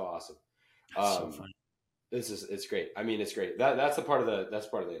 It's so awesome. That's so funny. It's great. I mean, it's great. That's the part of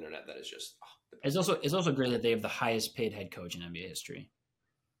the internet that is just. It's also great that they have the highest paid head coach in NBA history.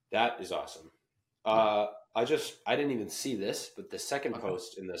 That is awesome. I didn't even see this, but the second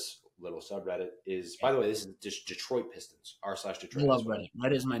post in this little subreddit is, by the way, this is just Detroit Pistons, r/Detroit. I love Reddit.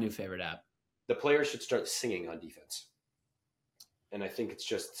 Reddit is my new favorite app. The players should start singing on defense. And I think it's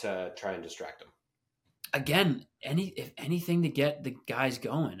just to try and distract them. Again, if anything to get the guys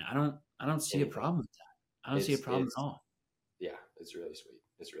going. I don't see a problem with that. I don't see a problem at all. Yeah, it's really sweet.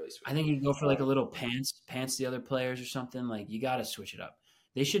 It's really sweet. I think you can go for like a little pants the other players or something. Like, you got to switch it up.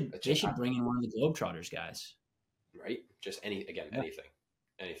 They should bring in one of the Globetrotters guys. Right? Just anything.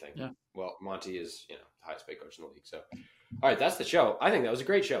 Yeah. Well, Monty is, the highest paid coach in the league. So, all right, that's the show. I think that was a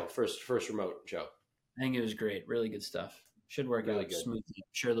great show. First remote show. I think it was great. Really good stuff. Should work really out smoothly. I'm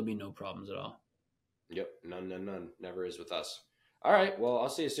sure there'll be no problems at all. Yep. None. Never is with us. All right. Well, I'll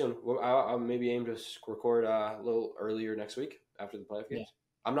see you soon. I'll maybe aim to record a little earlier next week after the playoff games. Yeah.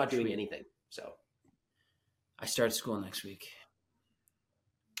 I'm not doing anything. So I start school next week.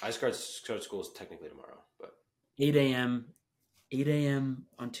 I start school technically tomorrow, but 8 a.m.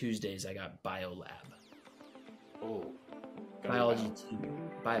 on Tuesdays. I got bio lab. Oh, biology 2,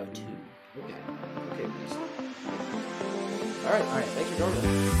 bio 2. Okay. All right. Thanks for joining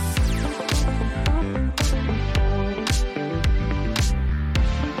us.